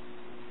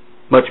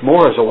 much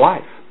more as a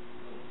wife.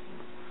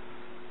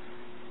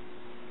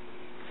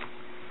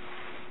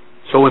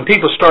 So when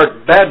people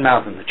start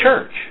bad-mouthing the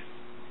church,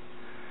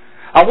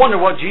 I wonder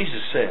what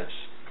Jesus says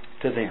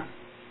to them.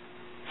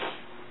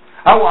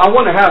 I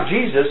wonder how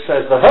Jesus,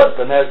 as the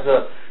husband, as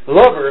the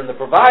lover and the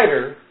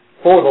provider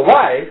for the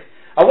wife,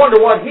 I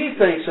wonder what He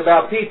thinks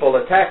about people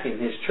attacking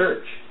His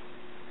church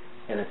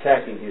and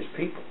attacking His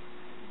people.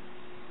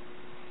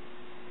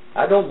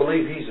 I don't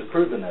believe He's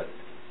approving of it.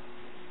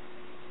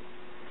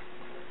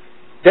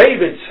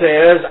 David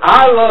says,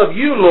 I love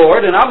you,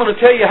 Lord, and I'm going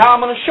to tell you how I'm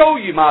going to show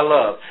you my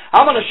love.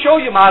 I'm going to show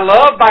you my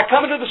love by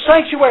coming to the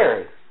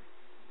sanctuary.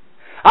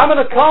 I'm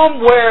going to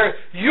come where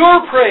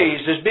your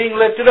praise is being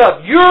lifted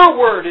up. Your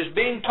word is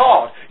being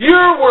taught.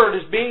 Your word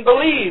is being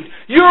believed.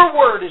 Your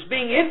word is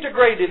being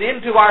integrated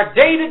into our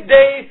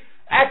day-to-day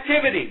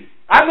activity.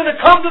 I'm going to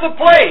come to the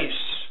place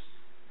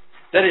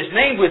that is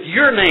named with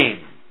your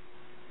name.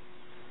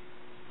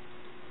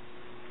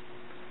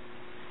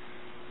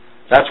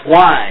 That's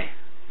why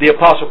the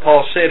Apostle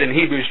Paul said in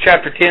Hebrews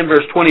chapter 10,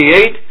 verse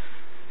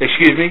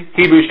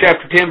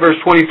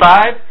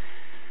 25,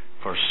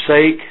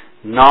 forsake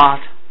not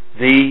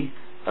the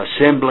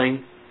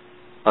assembling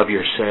of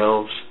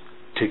yourselves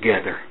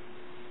together.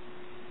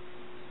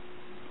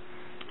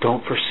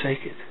 Don't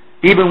forsake it.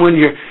 Even when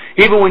you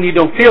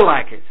don't feel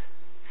like it.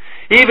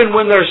 Even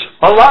when there's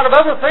a lot of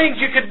other things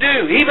you could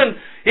do.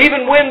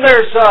 Even when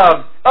there's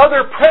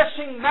other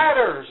pressing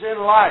matters in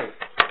life.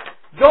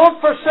 Don't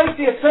forsake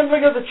the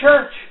assembling of the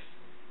church.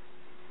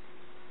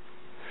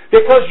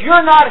 Because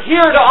you're not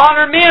here to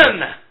honor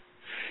men.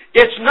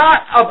 It's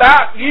not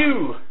about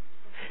you.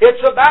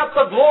 It's about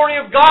the glory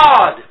of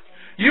God.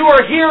 You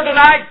are here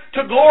tonight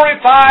to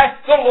glorify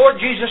the Lord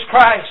Jesus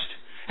Christ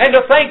and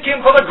to thank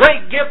Him for the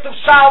great gift of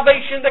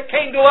salvation that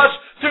came to us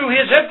through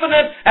His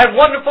infinite and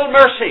wonderful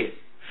mercy.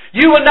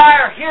 You and I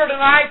are here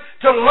tonight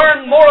to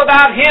learn more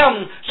about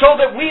Him so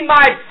that we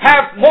might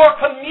have more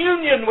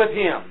communion with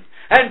Him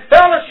and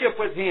fellowship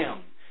with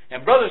Him.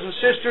 And brothers and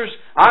sisters,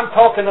 I'm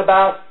talking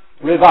about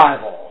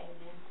revival.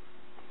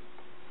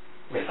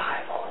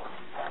 Revival.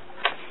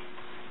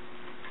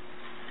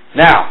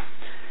 Now,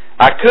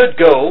 I could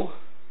go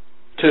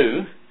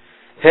to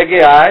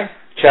Haggai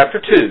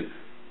chapter 2.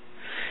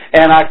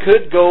 And I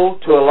could go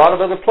to a lot of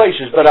other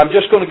places, but I'm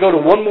just going to go to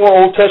one more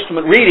Old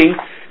Testament reading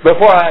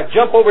before I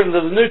jump over into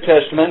the New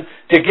Testament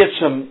to get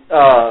some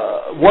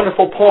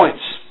wonderful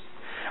points.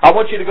 I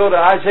want you to go to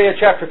Isaiah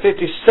chapter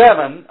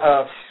 57.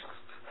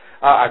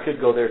 I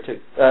could go there too.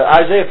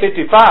 Isaiah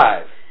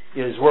 55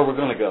 is where we're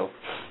going to go.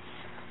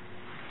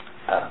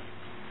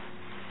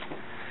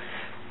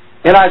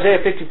 In Isaiah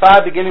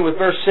 55, beginning with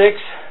verse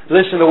 6,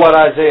 listen to what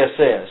Isaiah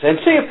says. And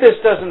see if this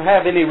doesn't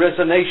have any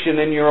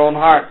resonation in your own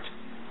heart.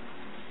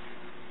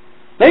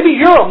 Maybe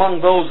you're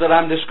among those that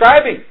I'm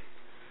describing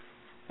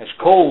as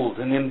cold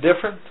and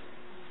indifferent.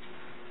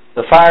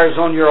 The fires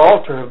on your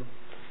altar have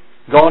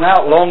gone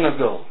out long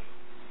ago.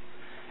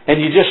 And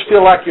you just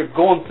feel like you're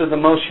going through the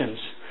motions.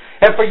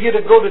 And for you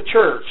to go to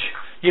church,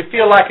 you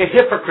feel like a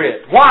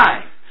hypocrite.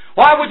 Why?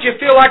 Why would you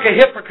feel like a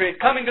hypocrite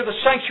coming to the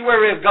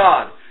sanctuary of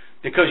God?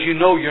 Because you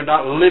know you're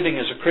not living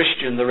as a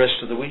Christian the rest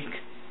of the week.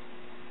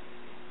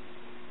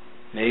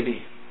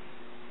 Maybe.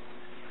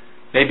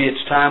 Maybe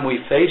it's time we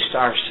faced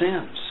our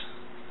sins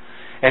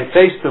and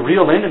faced the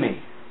real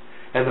enemy.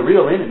 And the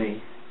real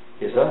enemy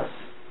is us.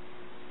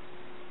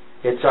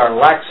 It's our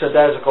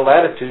lackadaisical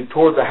attitude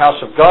toward the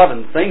house of God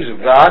and the things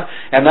of God.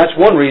 And that's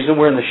one reason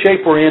we're in the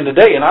shape we're in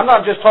today. And I'm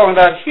not just talking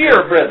about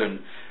here,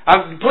 brethren.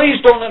 Please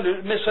don't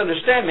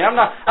misunderstand me. I'm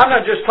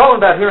not just talking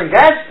about here in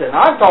Gadsden.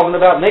 I'm talking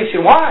about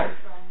nationwide.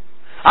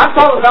 I'm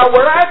talking about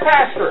where I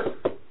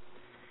pastor.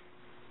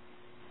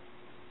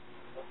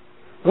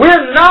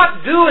 We're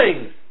not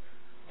doing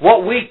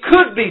what we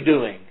could be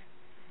doing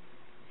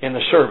in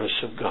the service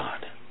of God.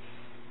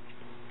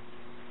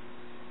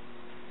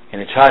 And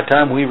it's high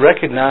time we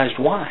recognized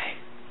why.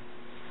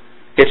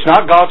 It's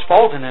not God's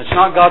fault and it's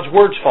not God's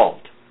Word's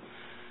fault.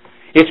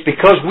 It's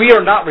because we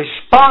are not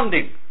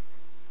responding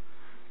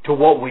to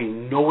what we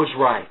know is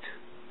right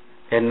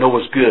and know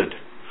is good.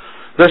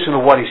 Listen to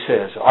what he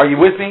says. Are you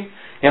with me?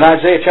 In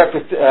Isaiah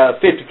chapter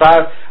 55,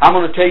 I'm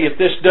going to tell you, if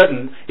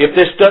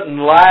this doesn't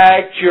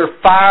light your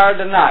fire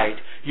tonight,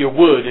 your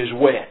wood is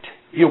wet.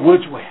 Your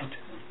wood's wet.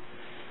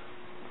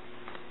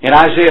 In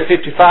Isaiah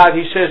 55,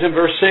 he says in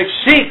verse 6,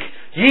 Seek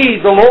ye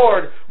the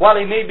Lord while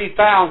he may be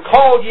found.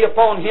 Call ye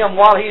upon him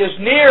while he is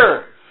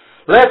near.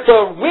 Let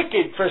the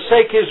wicked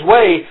forsake his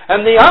way,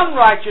 and the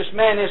unrighteous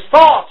man his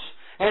thoughts,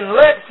 and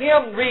let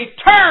him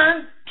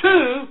return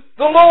to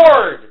the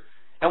Lord.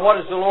 And what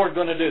is the Lord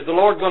going to do? The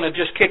Lord going to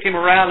just kick him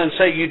around and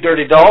say, You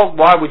dirty dog,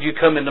 why would you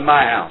come into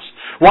my house?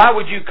 Why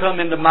would you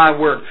come into my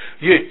word?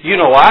 You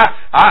know,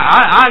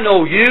 I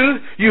know you.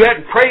 You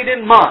hadn't prayed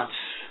in months.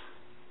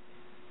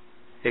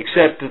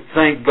 Except to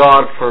thank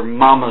God for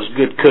Mama's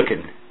good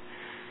cooking.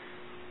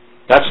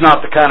 That's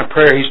not the kind of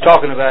prayer he's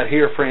talking about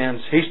here,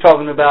 friends. He's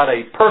talking about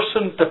a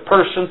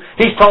person-to-person.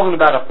 He's talking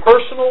about a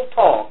personal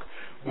talk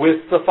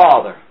with the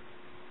Father.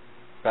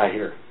 Right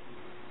here.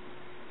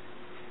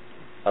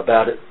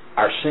 About it.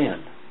 Our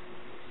sin.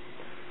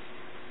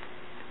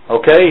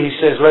 Okay, he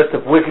says, let the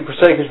wicked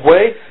forsake his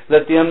way,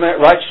 let the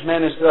unrighteous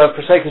man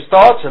forsake his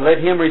thoughts, and let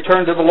him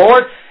return to the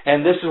Lord,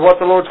 and this is what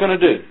the Lord's going to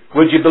do.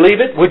 Would you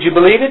believe it? Would you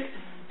believe it?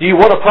 Do you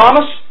want a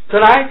promise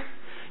tonight?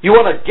 You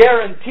want a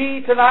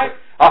guarantee tonight?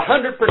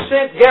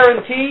 100%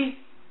 guarantee?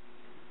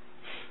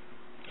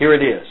 Here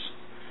it is.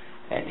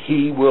 And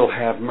he will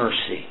have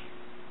mercy.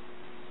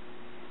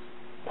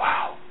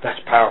 Wow, that's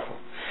powerful.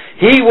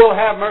 He will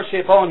have mercy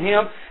upon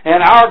him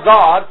and our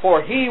God,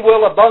 for he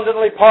will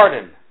abundantly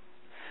pardon.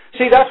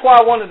 See, that's why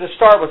I wanted to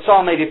start with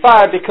Psalm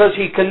 85, because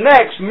he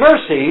connects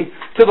mercy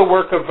to the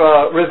work of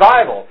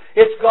revival.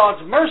 It's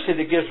God's mercy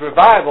that gives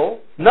revival.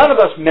 None of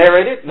us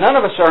merit it. None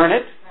of us earn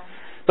it.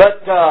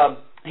 But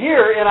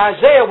here in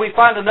Isaiah we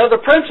find another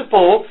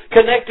principle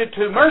connected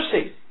to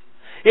mercy.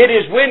 It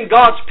is when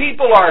God's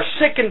people are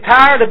sick and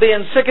tired of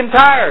being sick and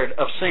tired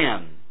of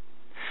sin.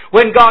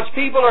 When God's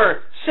people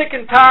are sick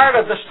and tired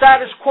of the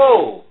status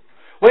quo.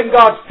 When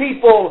God's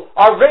people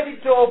are ready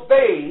to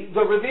obey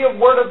the revealed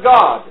Word of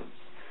God.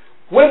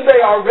 When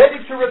they are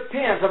ready to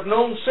repent of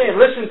known sin.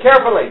 Listen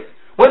carefully.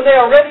 When they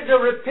are ready to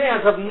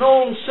repent of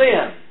known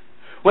sin.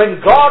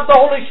 When God the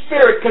Holy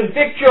Spirit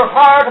convicts your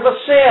heart of a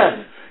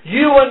sin,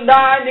 you and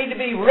I need to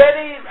be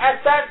ready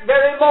at that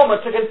very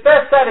moment to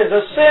confess that as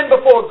a sin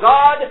before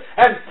God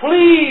and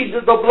plead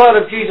the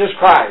blood of Jesus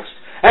Christ.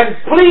 And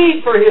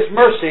plead for His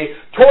mercy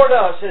toward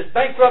us as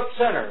bankrupt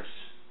sinners.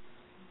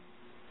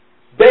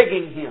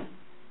 Begging Him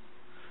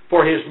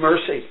for His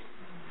mercy.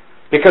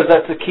 Because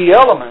that's the key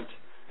element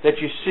that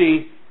you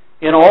see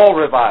in all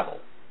revival.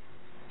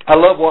 I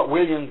love what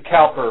William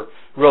Cowper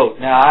wrote.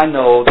 Now I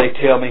know, they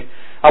tell me,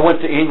 I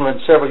went to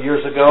England several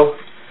years ago,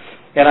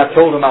 and I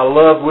told them I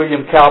loved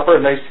William Cowper,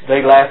 and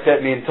they laughed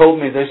at me and told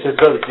me, they said,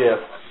 Brother Jeff,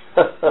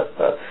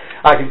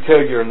 I can tell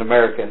you're an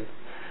American.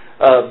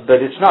 But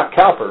it's not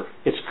Cowper,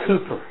 it's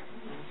Cooper.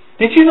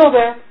 Did you know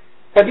that?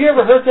 Have you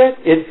ever heard that?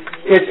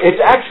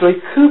 It's actually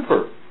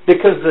Cooper,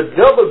 because the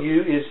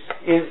W is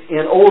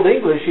in Old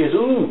English is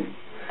oo.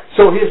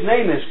 So his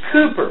name is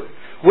Cooper,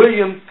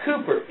 William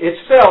Cooper. It's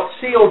spelled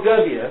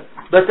C-O-W,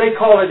 but they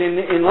call it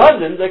in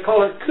London, they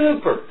call it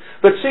Cooper.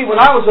 But see, when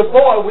I was a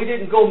boy, we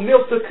didn't go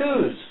milk the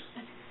coos.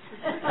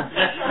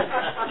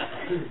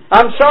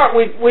 I'm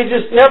sorry, we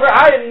just never,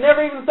 I had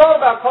never even thought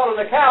about calling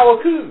a cow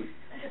a coo.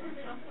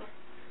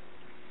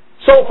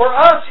 So for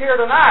us here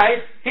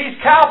tonight, he's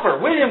Cowper.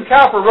 William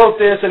Cowper wrote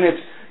this, and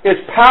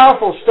it's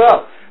powerful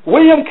stuff.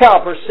 William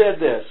Cowper said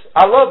this.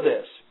 I love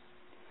this.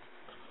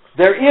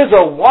 There is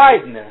a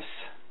wideness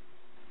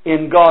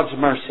in God's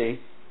mercy,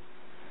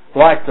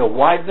 like the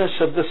wideness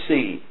of the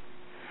sea.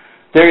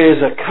 There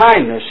is a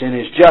kindness in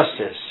His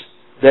justice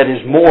that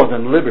is more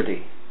than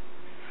liberty.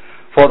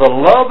 For the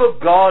love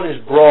of God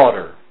is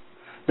broader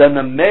than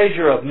the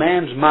measure of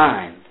man's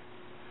mind,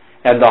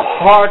 and the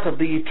heart of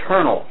the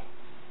Eternal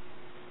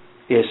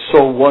is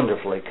so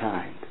wonderfully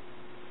kind.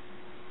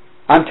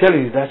 I'm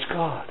telling you, that's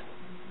God.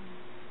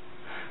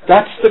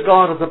 That's the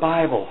God of the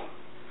Bible.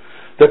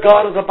 The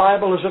God of the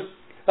Bible is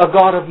a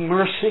God of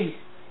mercy.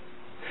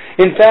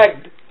 In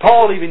fact,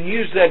 Paul even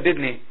used that,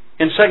 didn't he?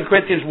 In 2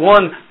 Corinthians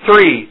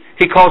 1:3,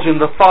 he calls Him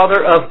the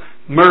Father of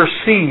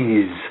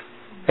mercies.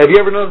 Have you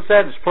ever noticed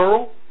that? It's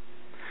plural.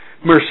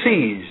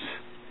 Mercies.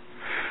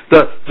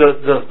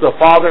 The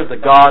Father, the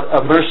God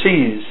of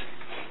mercies.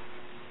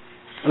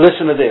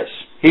 Listen to this.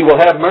 He will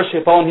have mercy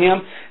upon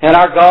him and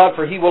our God,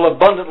 for He will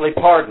abundantly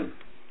pardon.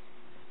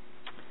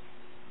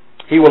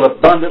 He will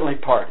abundantly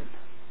pardon.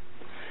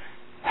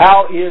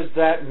 How is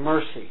that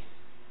mercy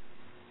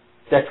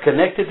that's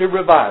connected to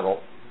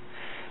revival?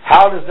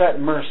 How is that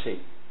mercy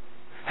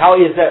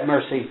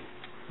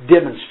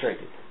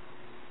demonstrated?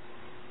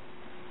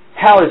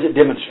 How is it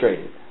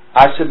demonstrated?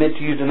 I submit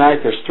to you tonight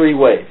there's three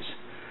ways.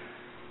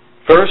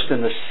 First,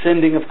 in the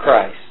sending of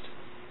Christ.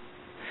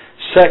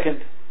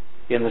 Second,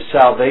 in the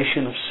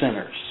salvation of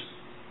sinners.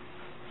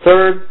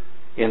 Third,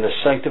 in the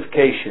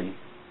sanctification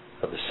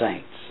of the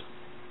saints.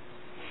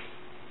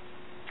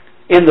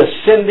 In the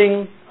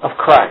sending of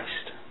Christ.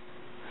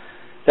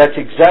 That's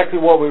exactly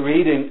what we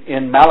read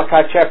in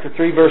Malachi chapter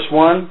 3 verse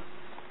 1,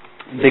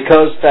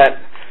 because that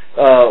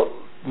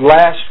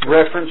last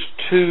reference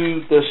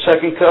to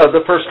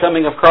the first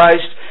coming of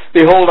Christ,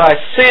 behold, I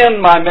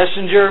send my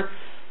messenger,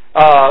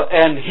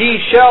 and he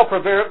shall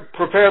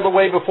prepare the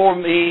way before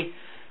me,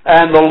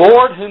 and the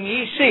Lord whom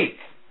ye seek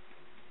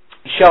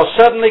shall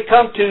suddenly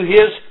come to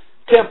His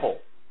temple.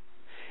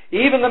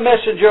 Even the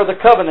messenger of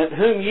the covenant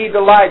whom ye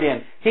delight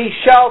in, he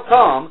shall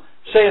come,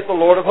 saith the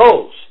Lord of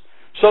hosts.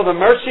 So the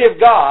mercy of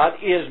God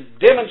is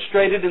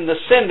demonstrated in the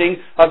sending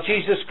of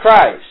Jesus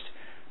Christ.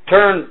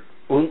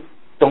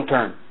 Don't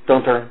turn.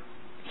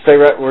 Stay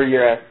right where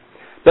you're at.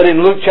 But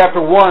in Luke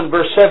chapter 1,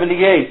 verse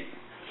 78,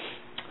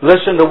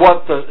 listen to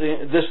what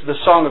this is the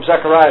song of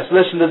Zacharias.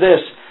 Listen to this.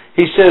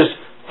 He says,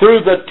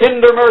 through the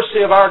tender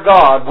mercy of our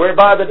God,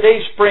 whereby the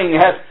day spring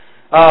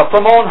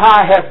from on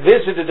high hath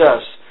visited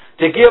us,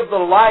 to give the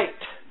light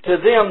to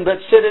them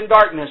that sit in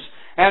darkness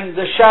and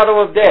the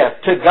shadow of death,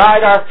 to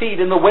guide our feet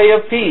in the way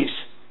of peace.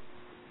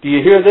 Do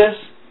you hear this?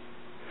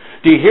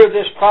 Do you hear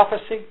this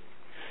prophecy?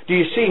 Do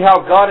you see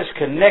how God is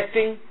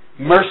connecting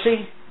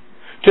mercy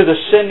to the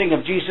sending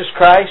of Jesus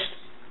Christ?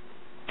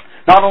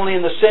 Not only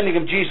in the sending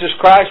of Jesus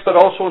Christ, but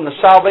also in the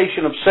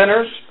salvation of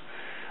sinners.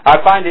 I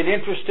find it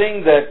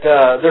interesting that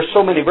there's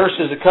so many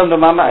verses that come to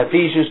my mind.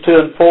 Ephesians 2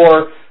 and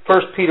 4,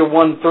 1 Peter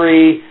 1,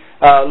 3,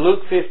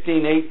 Luke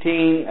 15,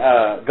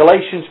 18,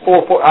 Galatians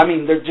 4, 4. I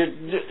mean, there's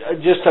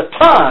just a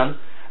ton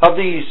of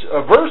these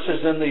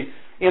verses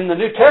in the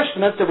New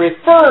Testament that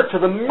refer to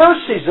the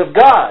mercies of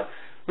God.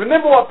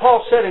 Remember what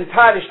Paul said in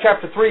Titus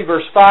chapter 3,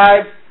 verse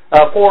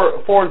 5,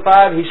 4 and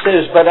 5. He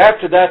says, but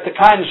after that the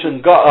kindness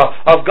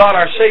of God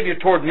our Savior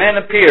toward men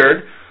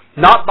appeared,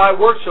 not by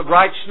works of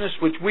righteousness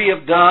which we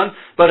have done,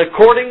 but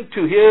according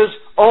to His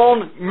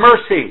own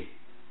mercy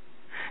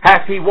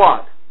hath He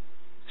what?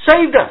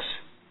 Saved us.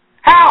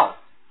 How?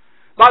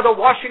 By the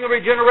washing of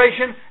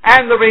regeneration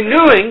and the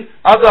renewing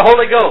of the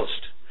Holy Ghost.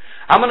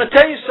 I'm going to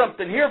tell you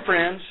something here,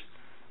 friends.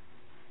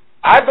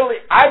 I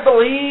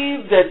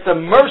believe that the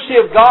mercy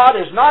of God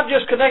is not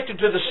just connected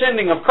to the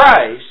sending of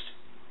Christ,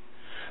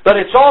 but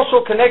it's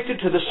also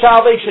connected to the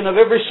salvation of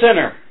every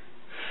sinner.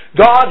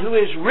 God who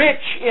is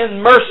rich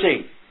in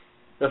mercy.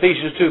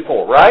 Ephesians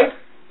 2:4, right?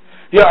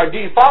 Do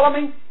you follow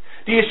me?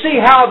 Do you see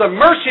how the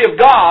mercy of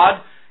God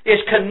is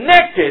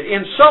connected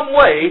in some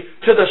way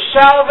to the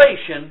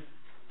salvation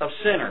of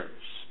sinners?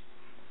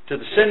 To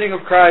the sending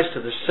of Christ,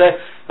 to the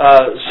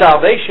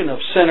salvation of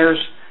sinners,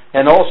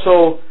 and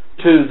also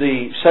to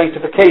the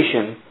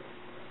sanctification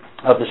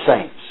of the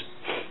saints.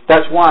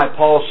 That's why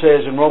Paul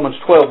says in Romans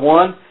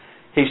 12:1,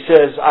 he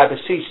says, I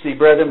beseech thee,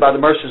 brethren, by the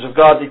mercies of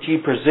God, that ye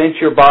present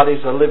your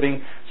bodies a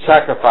living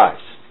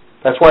sacrifice.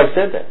 That's why he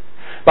said that.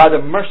 By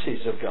the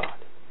mercies of God.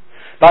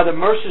 By the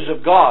mercies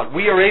of God,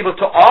 we are able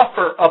to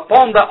offer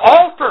upon the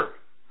altar,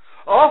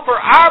 offer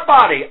our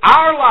body,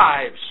 our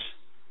lives,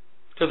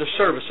 to the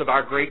service of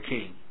our great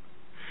King.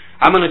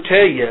 I'm going to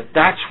tell you,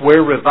 that's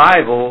where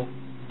revival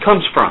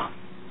comes from.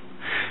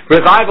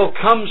 Revival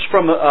comes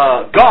from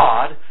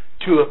God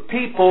to a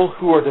people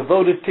who are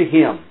devoted to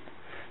Him.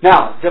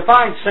 Now,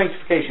 define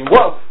sanctification.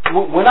 Well,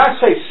 when I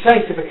say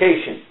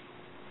sanctification,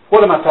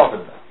 what am I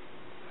talking about?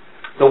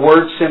 The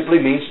word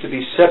simply means to be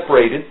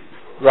separated,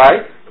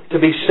 right? To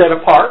be set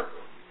apart.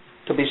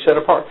 To be set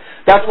apart.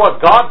 That's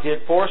what God did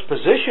for us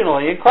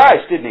positionally in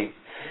Christ, didn't He?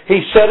 He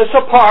set us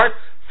apart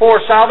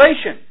for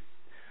salvation.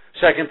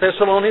 2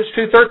 Thessalonians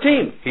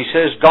 2:13. He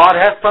says, God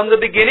hath from the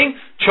beginning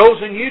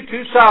chosen you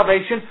to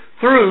salvation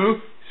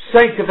through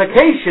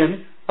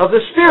sanctification of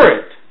the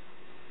Spirit.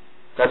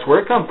 That's where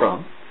it comes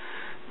from.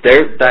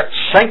 That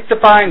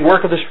sanctifying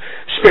work of the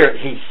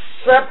Spirit. He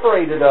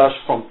separated us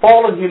from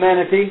fallen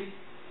humanity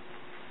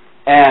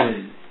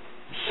and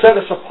set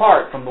us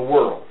apart from the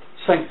world.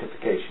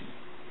 Sanctification.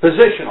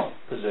 Positional.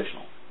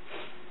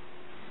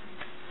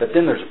 But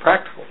then there's a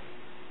practical.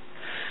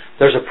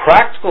 There's a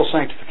practical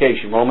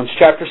sanctification. Romans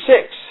chapter 6,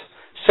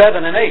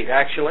 7 and 8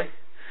 actually.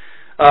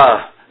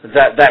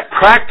 That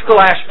practical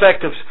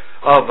aspect of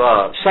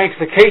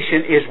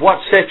sanctification is what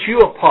sets you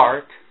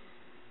apart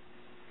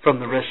from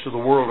the rest of the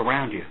world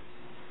around you.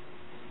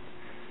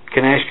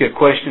 Can I ask you a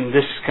question?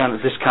 This kind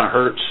of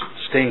hurts,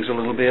 stings a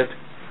little bit.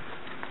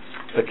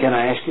 But can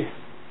I ask you?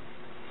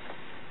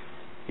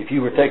 If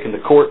you were taken to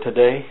court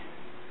today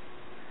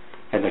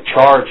and the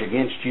charge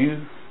against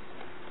you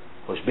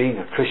was being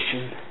a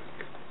Christian,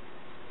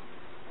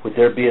 would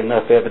there be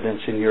enough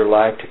evidence in your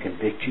life to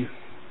convict you?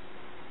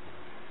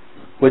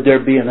 Would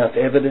there be enough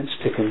evidence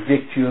to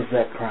convict you of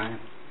that crime?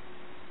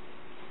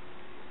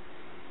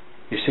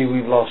 You see,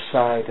 we've lost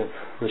sight of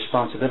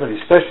responsibility,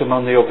 especially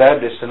among the old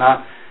Baptists. And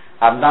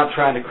I'm not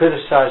trying to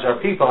criticize our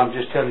people. I'm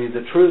just telling you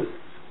the truth.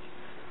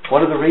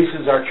 One of the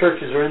reasons our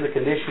churches are in the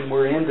condition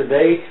we're in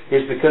today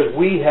is because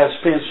we have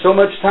spent so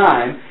much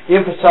time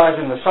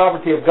emphasizing the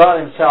sovereignty of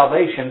God in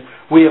salvation,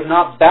 we have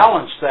not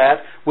balanced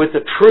that with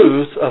the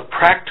truth of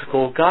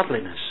practical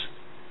godliness.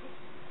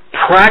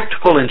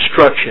 Practical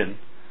instruction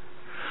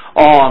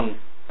on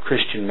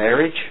Christian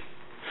marriage,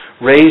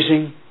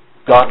 raising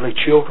godly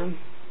children,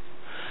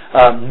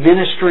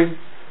 ministering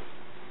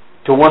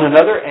to one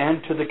another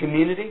and to the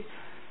community.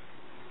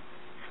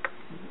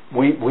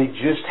 We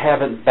just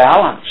haven't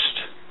balanced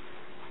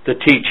the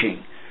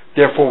teaching.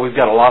 Therefore, we've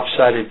got a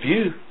lopsided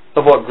view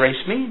of what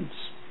grace means.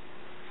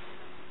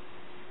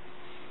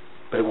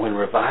 But when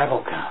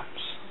revival comes,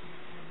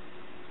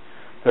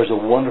 there's a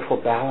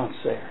wonderful balance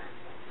there.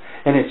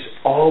 And it's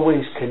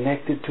always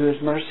connected to His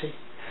mercy.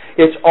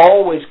 It's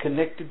always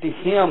connected to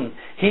Him.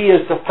 He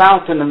is the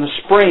fountain and the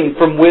spring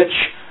from which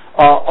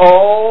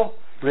all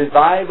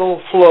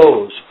revival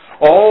flows.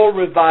 All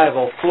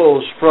revival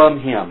flows from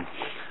Him.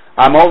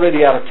 I'm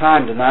already out of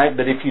time tonight,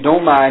 but if you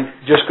don't mind,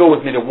 just go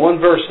with me to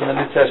one verse in the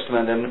New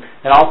Testament, and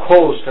I'll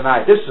close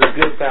tonight. This is a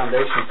good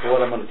foundation for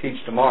what I'm going to teach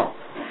tomorrow.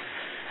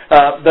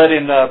 But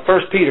in 1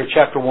 Peter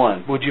chapter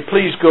 1, would you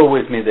please go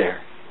with me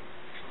there?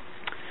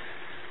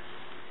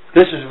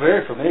 This is a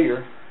very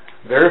familiar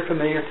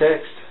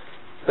text.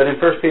 But in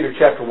 1 Peter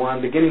chapter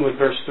 1, beginning with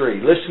verse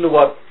 3, listen to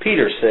what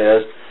Peter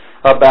says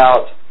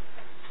about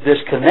this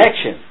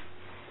connection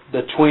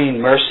between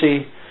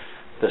mercy,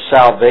 the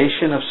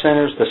salvation of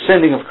sinners, the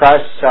sending of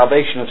Christ, the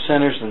salvation of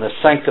sinners, and the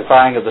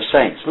sanctifying of the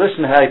saints.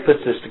 Listen to how he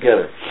puts this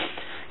together.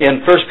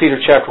 In 1 Peter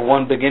chapter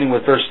 1, beginning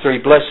with verse 3,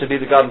 Blessed be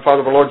the God and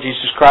Father of our Lord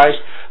Jesus Christ,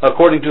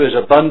 according to His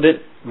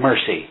abundant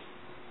mercy.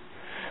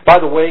 By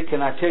the way,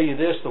 can I tell you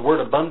this? The word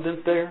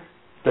abundant there,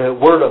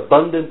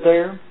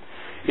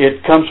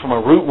 it comes from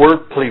a root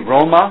word,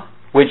 pleroma,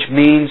 which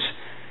means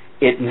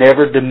it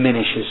never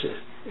diminishes.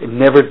 It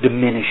never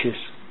diminishes.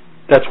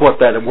 That's what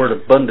that word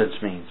abundance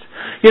means.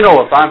 You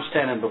know, if I'm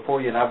standing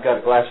before you and I've got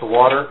a glass of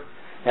water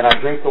and I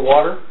drink the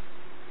water,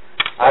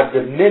 I've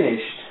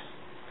diminished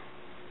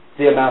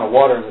the amount of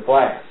water in the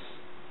glass.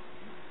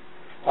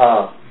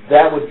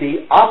 That would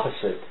be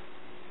opposite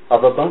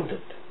of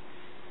abundant.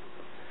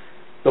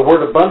 The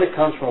word abundant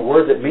comes from a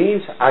word that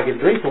means I can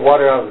drink the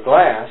water out of the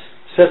glass,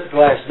 set the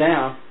glass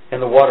down,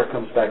 and the water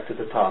comes back to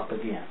the top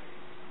again.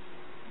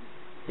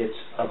 It's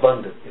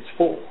abundant. It's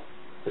full.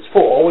 It's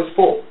full, always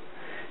full.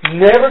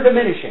 Never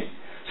diminishing.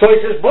 So he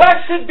says,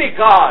 Blessed be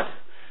God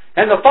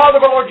and the Father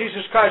of our Lord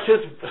Jesus Christ,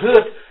 who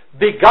hath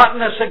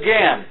begotten us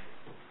again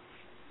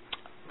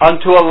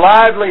unto a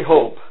lively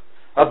hope.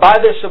 By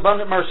this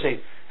abundant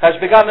mercy has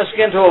begotten us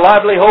again to a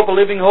lively hope, a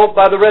living hope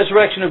by the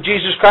resurrection of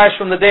Jesus Christ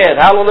from the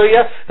dead.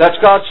 Hallelujah. That's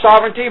God's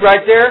sovereignty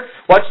right there.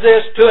 What's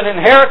this? To an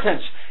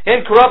inheritance,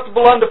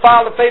 incorruptible,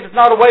 undefiled, that fadeth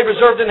not away,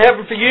 reserved in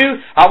heaven for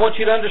you. I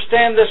want you to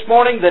understand this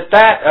morning,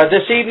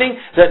 this evening,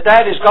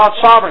 that is God's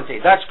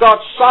sovereignty. That's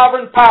God's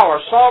sovereign power,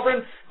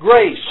 sovereign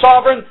grace,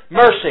 sovereign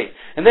mercy.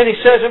 And then he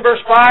says in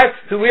verse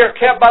 5, who we are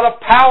kept by the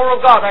power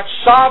of God. That's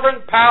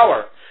sovereign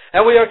power.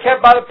 And we are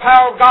kept by the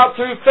power of God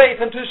through faith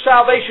unto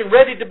salvation,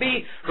 ready to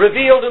be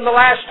revealed in the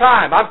last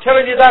time. I'm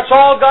telling you, that's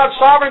all God's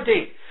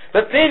sovereignty.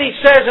 But then he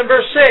says in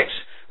verse 6,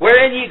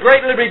 wherein ye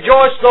greatly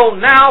rejoice, though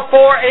now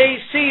for a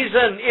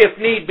season, if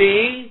need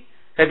be.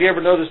 Have you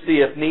ever noticed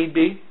the if need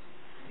be?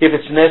 If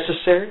it's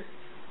necessary,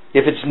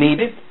 if it's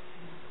needed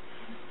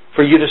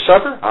for you to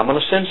suffer, I'm going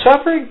to send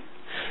suffering.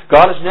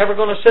 God is never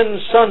going to send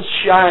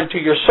sunshine to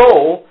your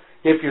soul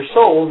if your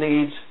soul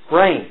needs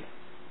rain.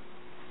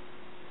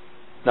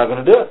 Not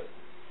going to do it.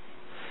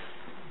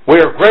 We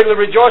are greatly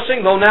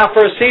rejoicing, though now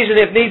for a season,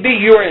 if need be,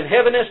 you are in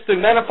heaviness through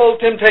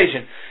manifold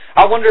temptation.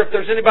 I wonder if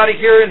there's anybody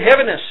here in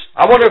heaviness.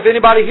 I wonder if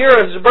anybody here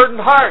has a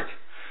burdened heart.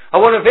 I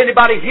wonder if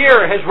anybody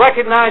here has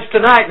recognized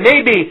tonight,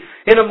 maybe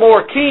in a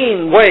more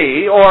keen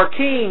way or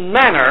keen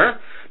manner,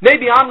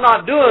 maybe I'm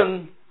not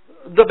doing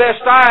the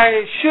best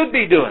I should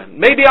be doing.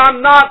 Maybe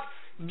I'm not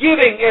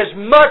giving as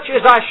much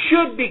as I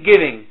should be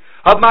giving.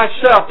 of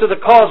myself to the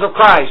cause of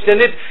Christ.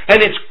 And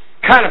it's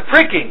kind of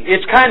pricking.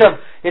 It's kind of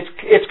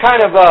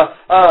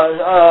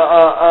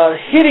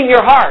hitting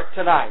your heart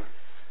tonight.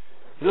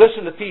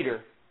 Listen to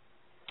Peter.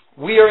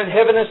 We are in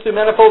heaviness through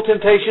manifold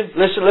temptations.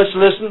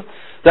 Listen.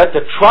 That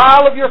the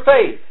trial of your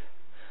faith.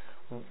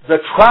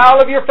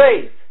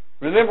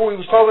 Remember, we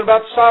was talking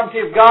about the sovereignty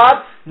of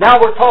God. Now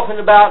we're talking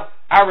about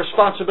our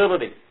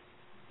responsibility.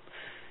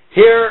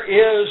 Here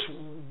is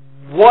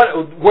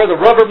where the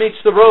rubber meets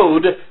the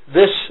road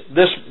this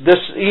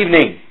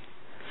evening.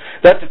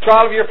 That the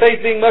trial of your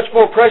faith, being much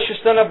more precious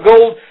than of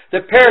gold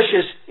that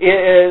perishes,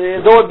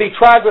 though it be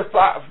tried with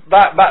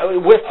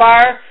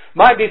fire,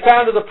 might be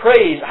found to the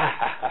praise,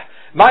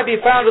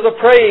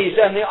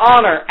 and the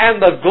honor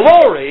and the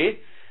glory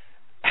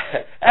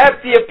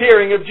at the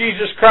appearing of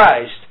Jesus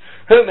Christ,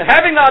 whom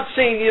having not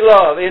seen ye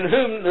love, in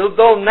whom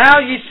though now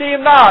ye see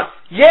Him not,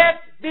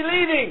 yet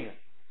believing.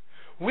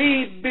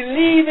 We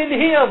believe in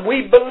Him.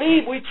 We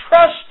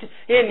trust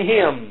in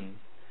Him,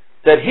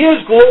 that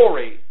His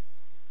glory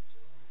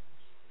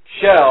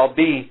shall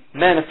be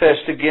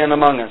manifest again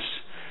among us.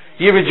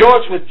 Ye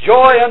rejoice with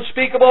joy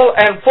unspeakable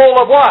and full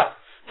of what?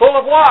 Full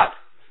of what?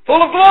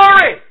 Full of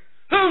glory.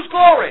 Whose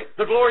glory?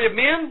 The glory of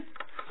men?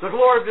 The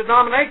glory of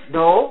denominations?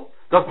 No.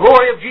 The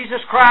glory of Jesus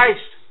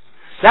Christ.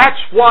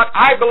 That's what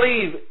I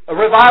believe a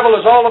revival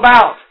is all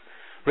about.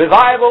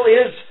 Revival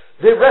is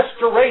the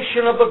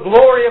restoration of the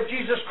glory of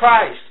Jesus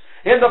Christ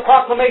in the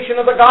proclamation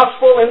of the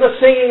gospel, in the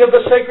singing of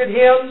the sacred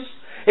hymns,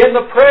 in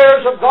the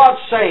prayers of God's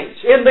saints,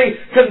 in the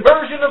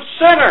conversion of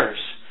sinners,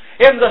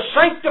 in the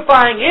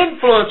sanctifying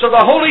influence of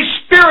the Holy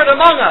Spirit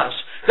among us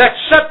that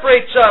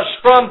separates us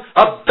from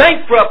a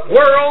bankrupt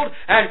world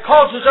and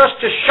causes us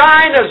to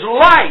shine as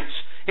lights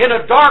in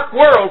a dark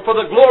world for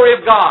the glory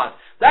of God.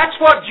 That's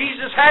what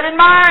Jesus had in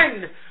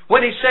mind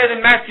when He said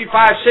in Matthew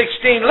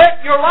 5:16,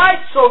 "Let your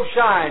light so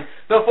shine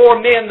before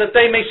men that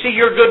they may see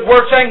your good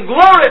works and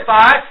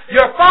glorify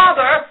your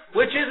Father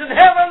which is in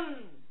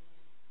heaven."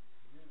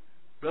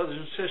 Brothers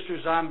and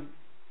sisters, I'm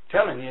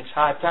telling you, it's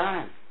high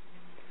time.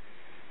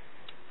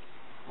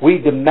 We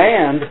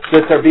demand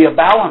that there be a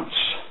balance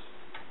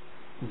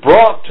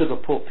brought to the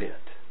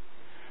pulpit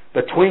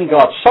between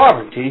God's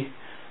sovereignty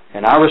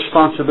and our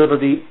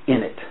responsibility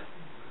in it.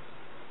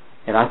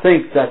 And I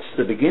think that's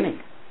the beginning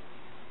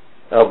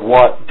of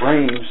what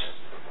brings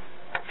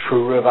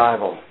true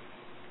revival.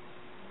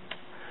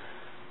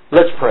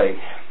 Let's pray.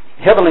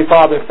 Heavenly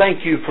Father,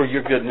 thank you for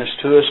your goodness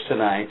to us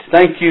tonight.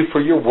 Thank you for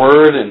your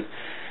word, and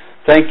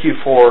thank you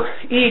for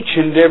each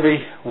and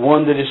every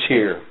one that is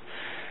here.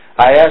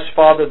 I ask,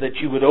 Father, that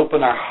you would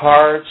open our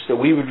hearts, that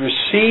we would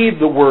receive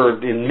the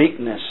word in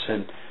meekness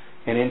and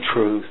in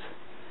truth,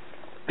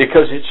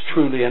 because it's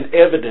truly an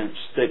evidence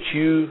that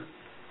you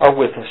are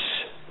with us.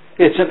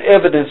 It's an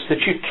evidence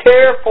that you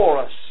care for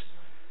us,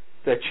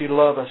 that you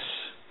love us,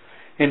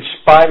 in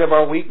spite of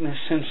our weakness,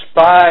 in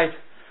spite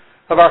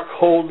of our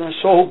coldness.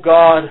 Oh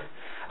God,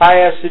 I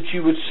ask that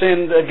you would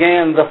send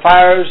again the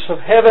fires of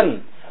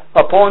heaven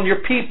upon your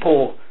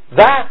people,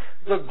 that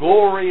the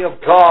glory of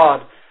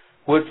God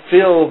would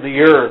fill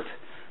the earth,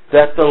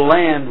 that the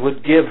land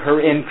would give her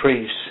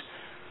increase,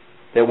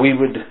 that we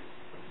would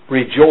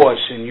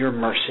rejoice in your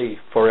mercy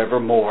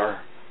forevermore.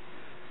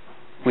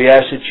 We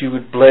ask that you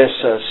would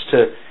bless us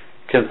to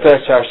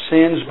confess our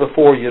sins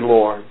before you,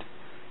 Lord,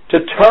 to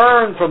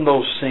turn from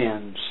those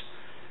sins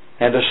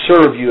and to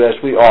serve you as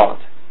we ought.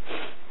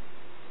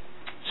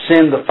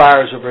 Send the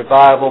fires of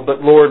revival,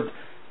 but Lord,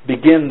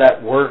 begin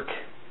that work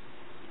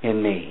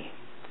in me.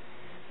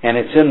 And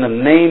it's in the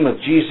name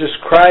of Jesus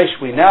Christ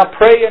we now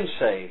pray and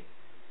say,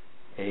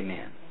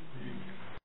 Amen.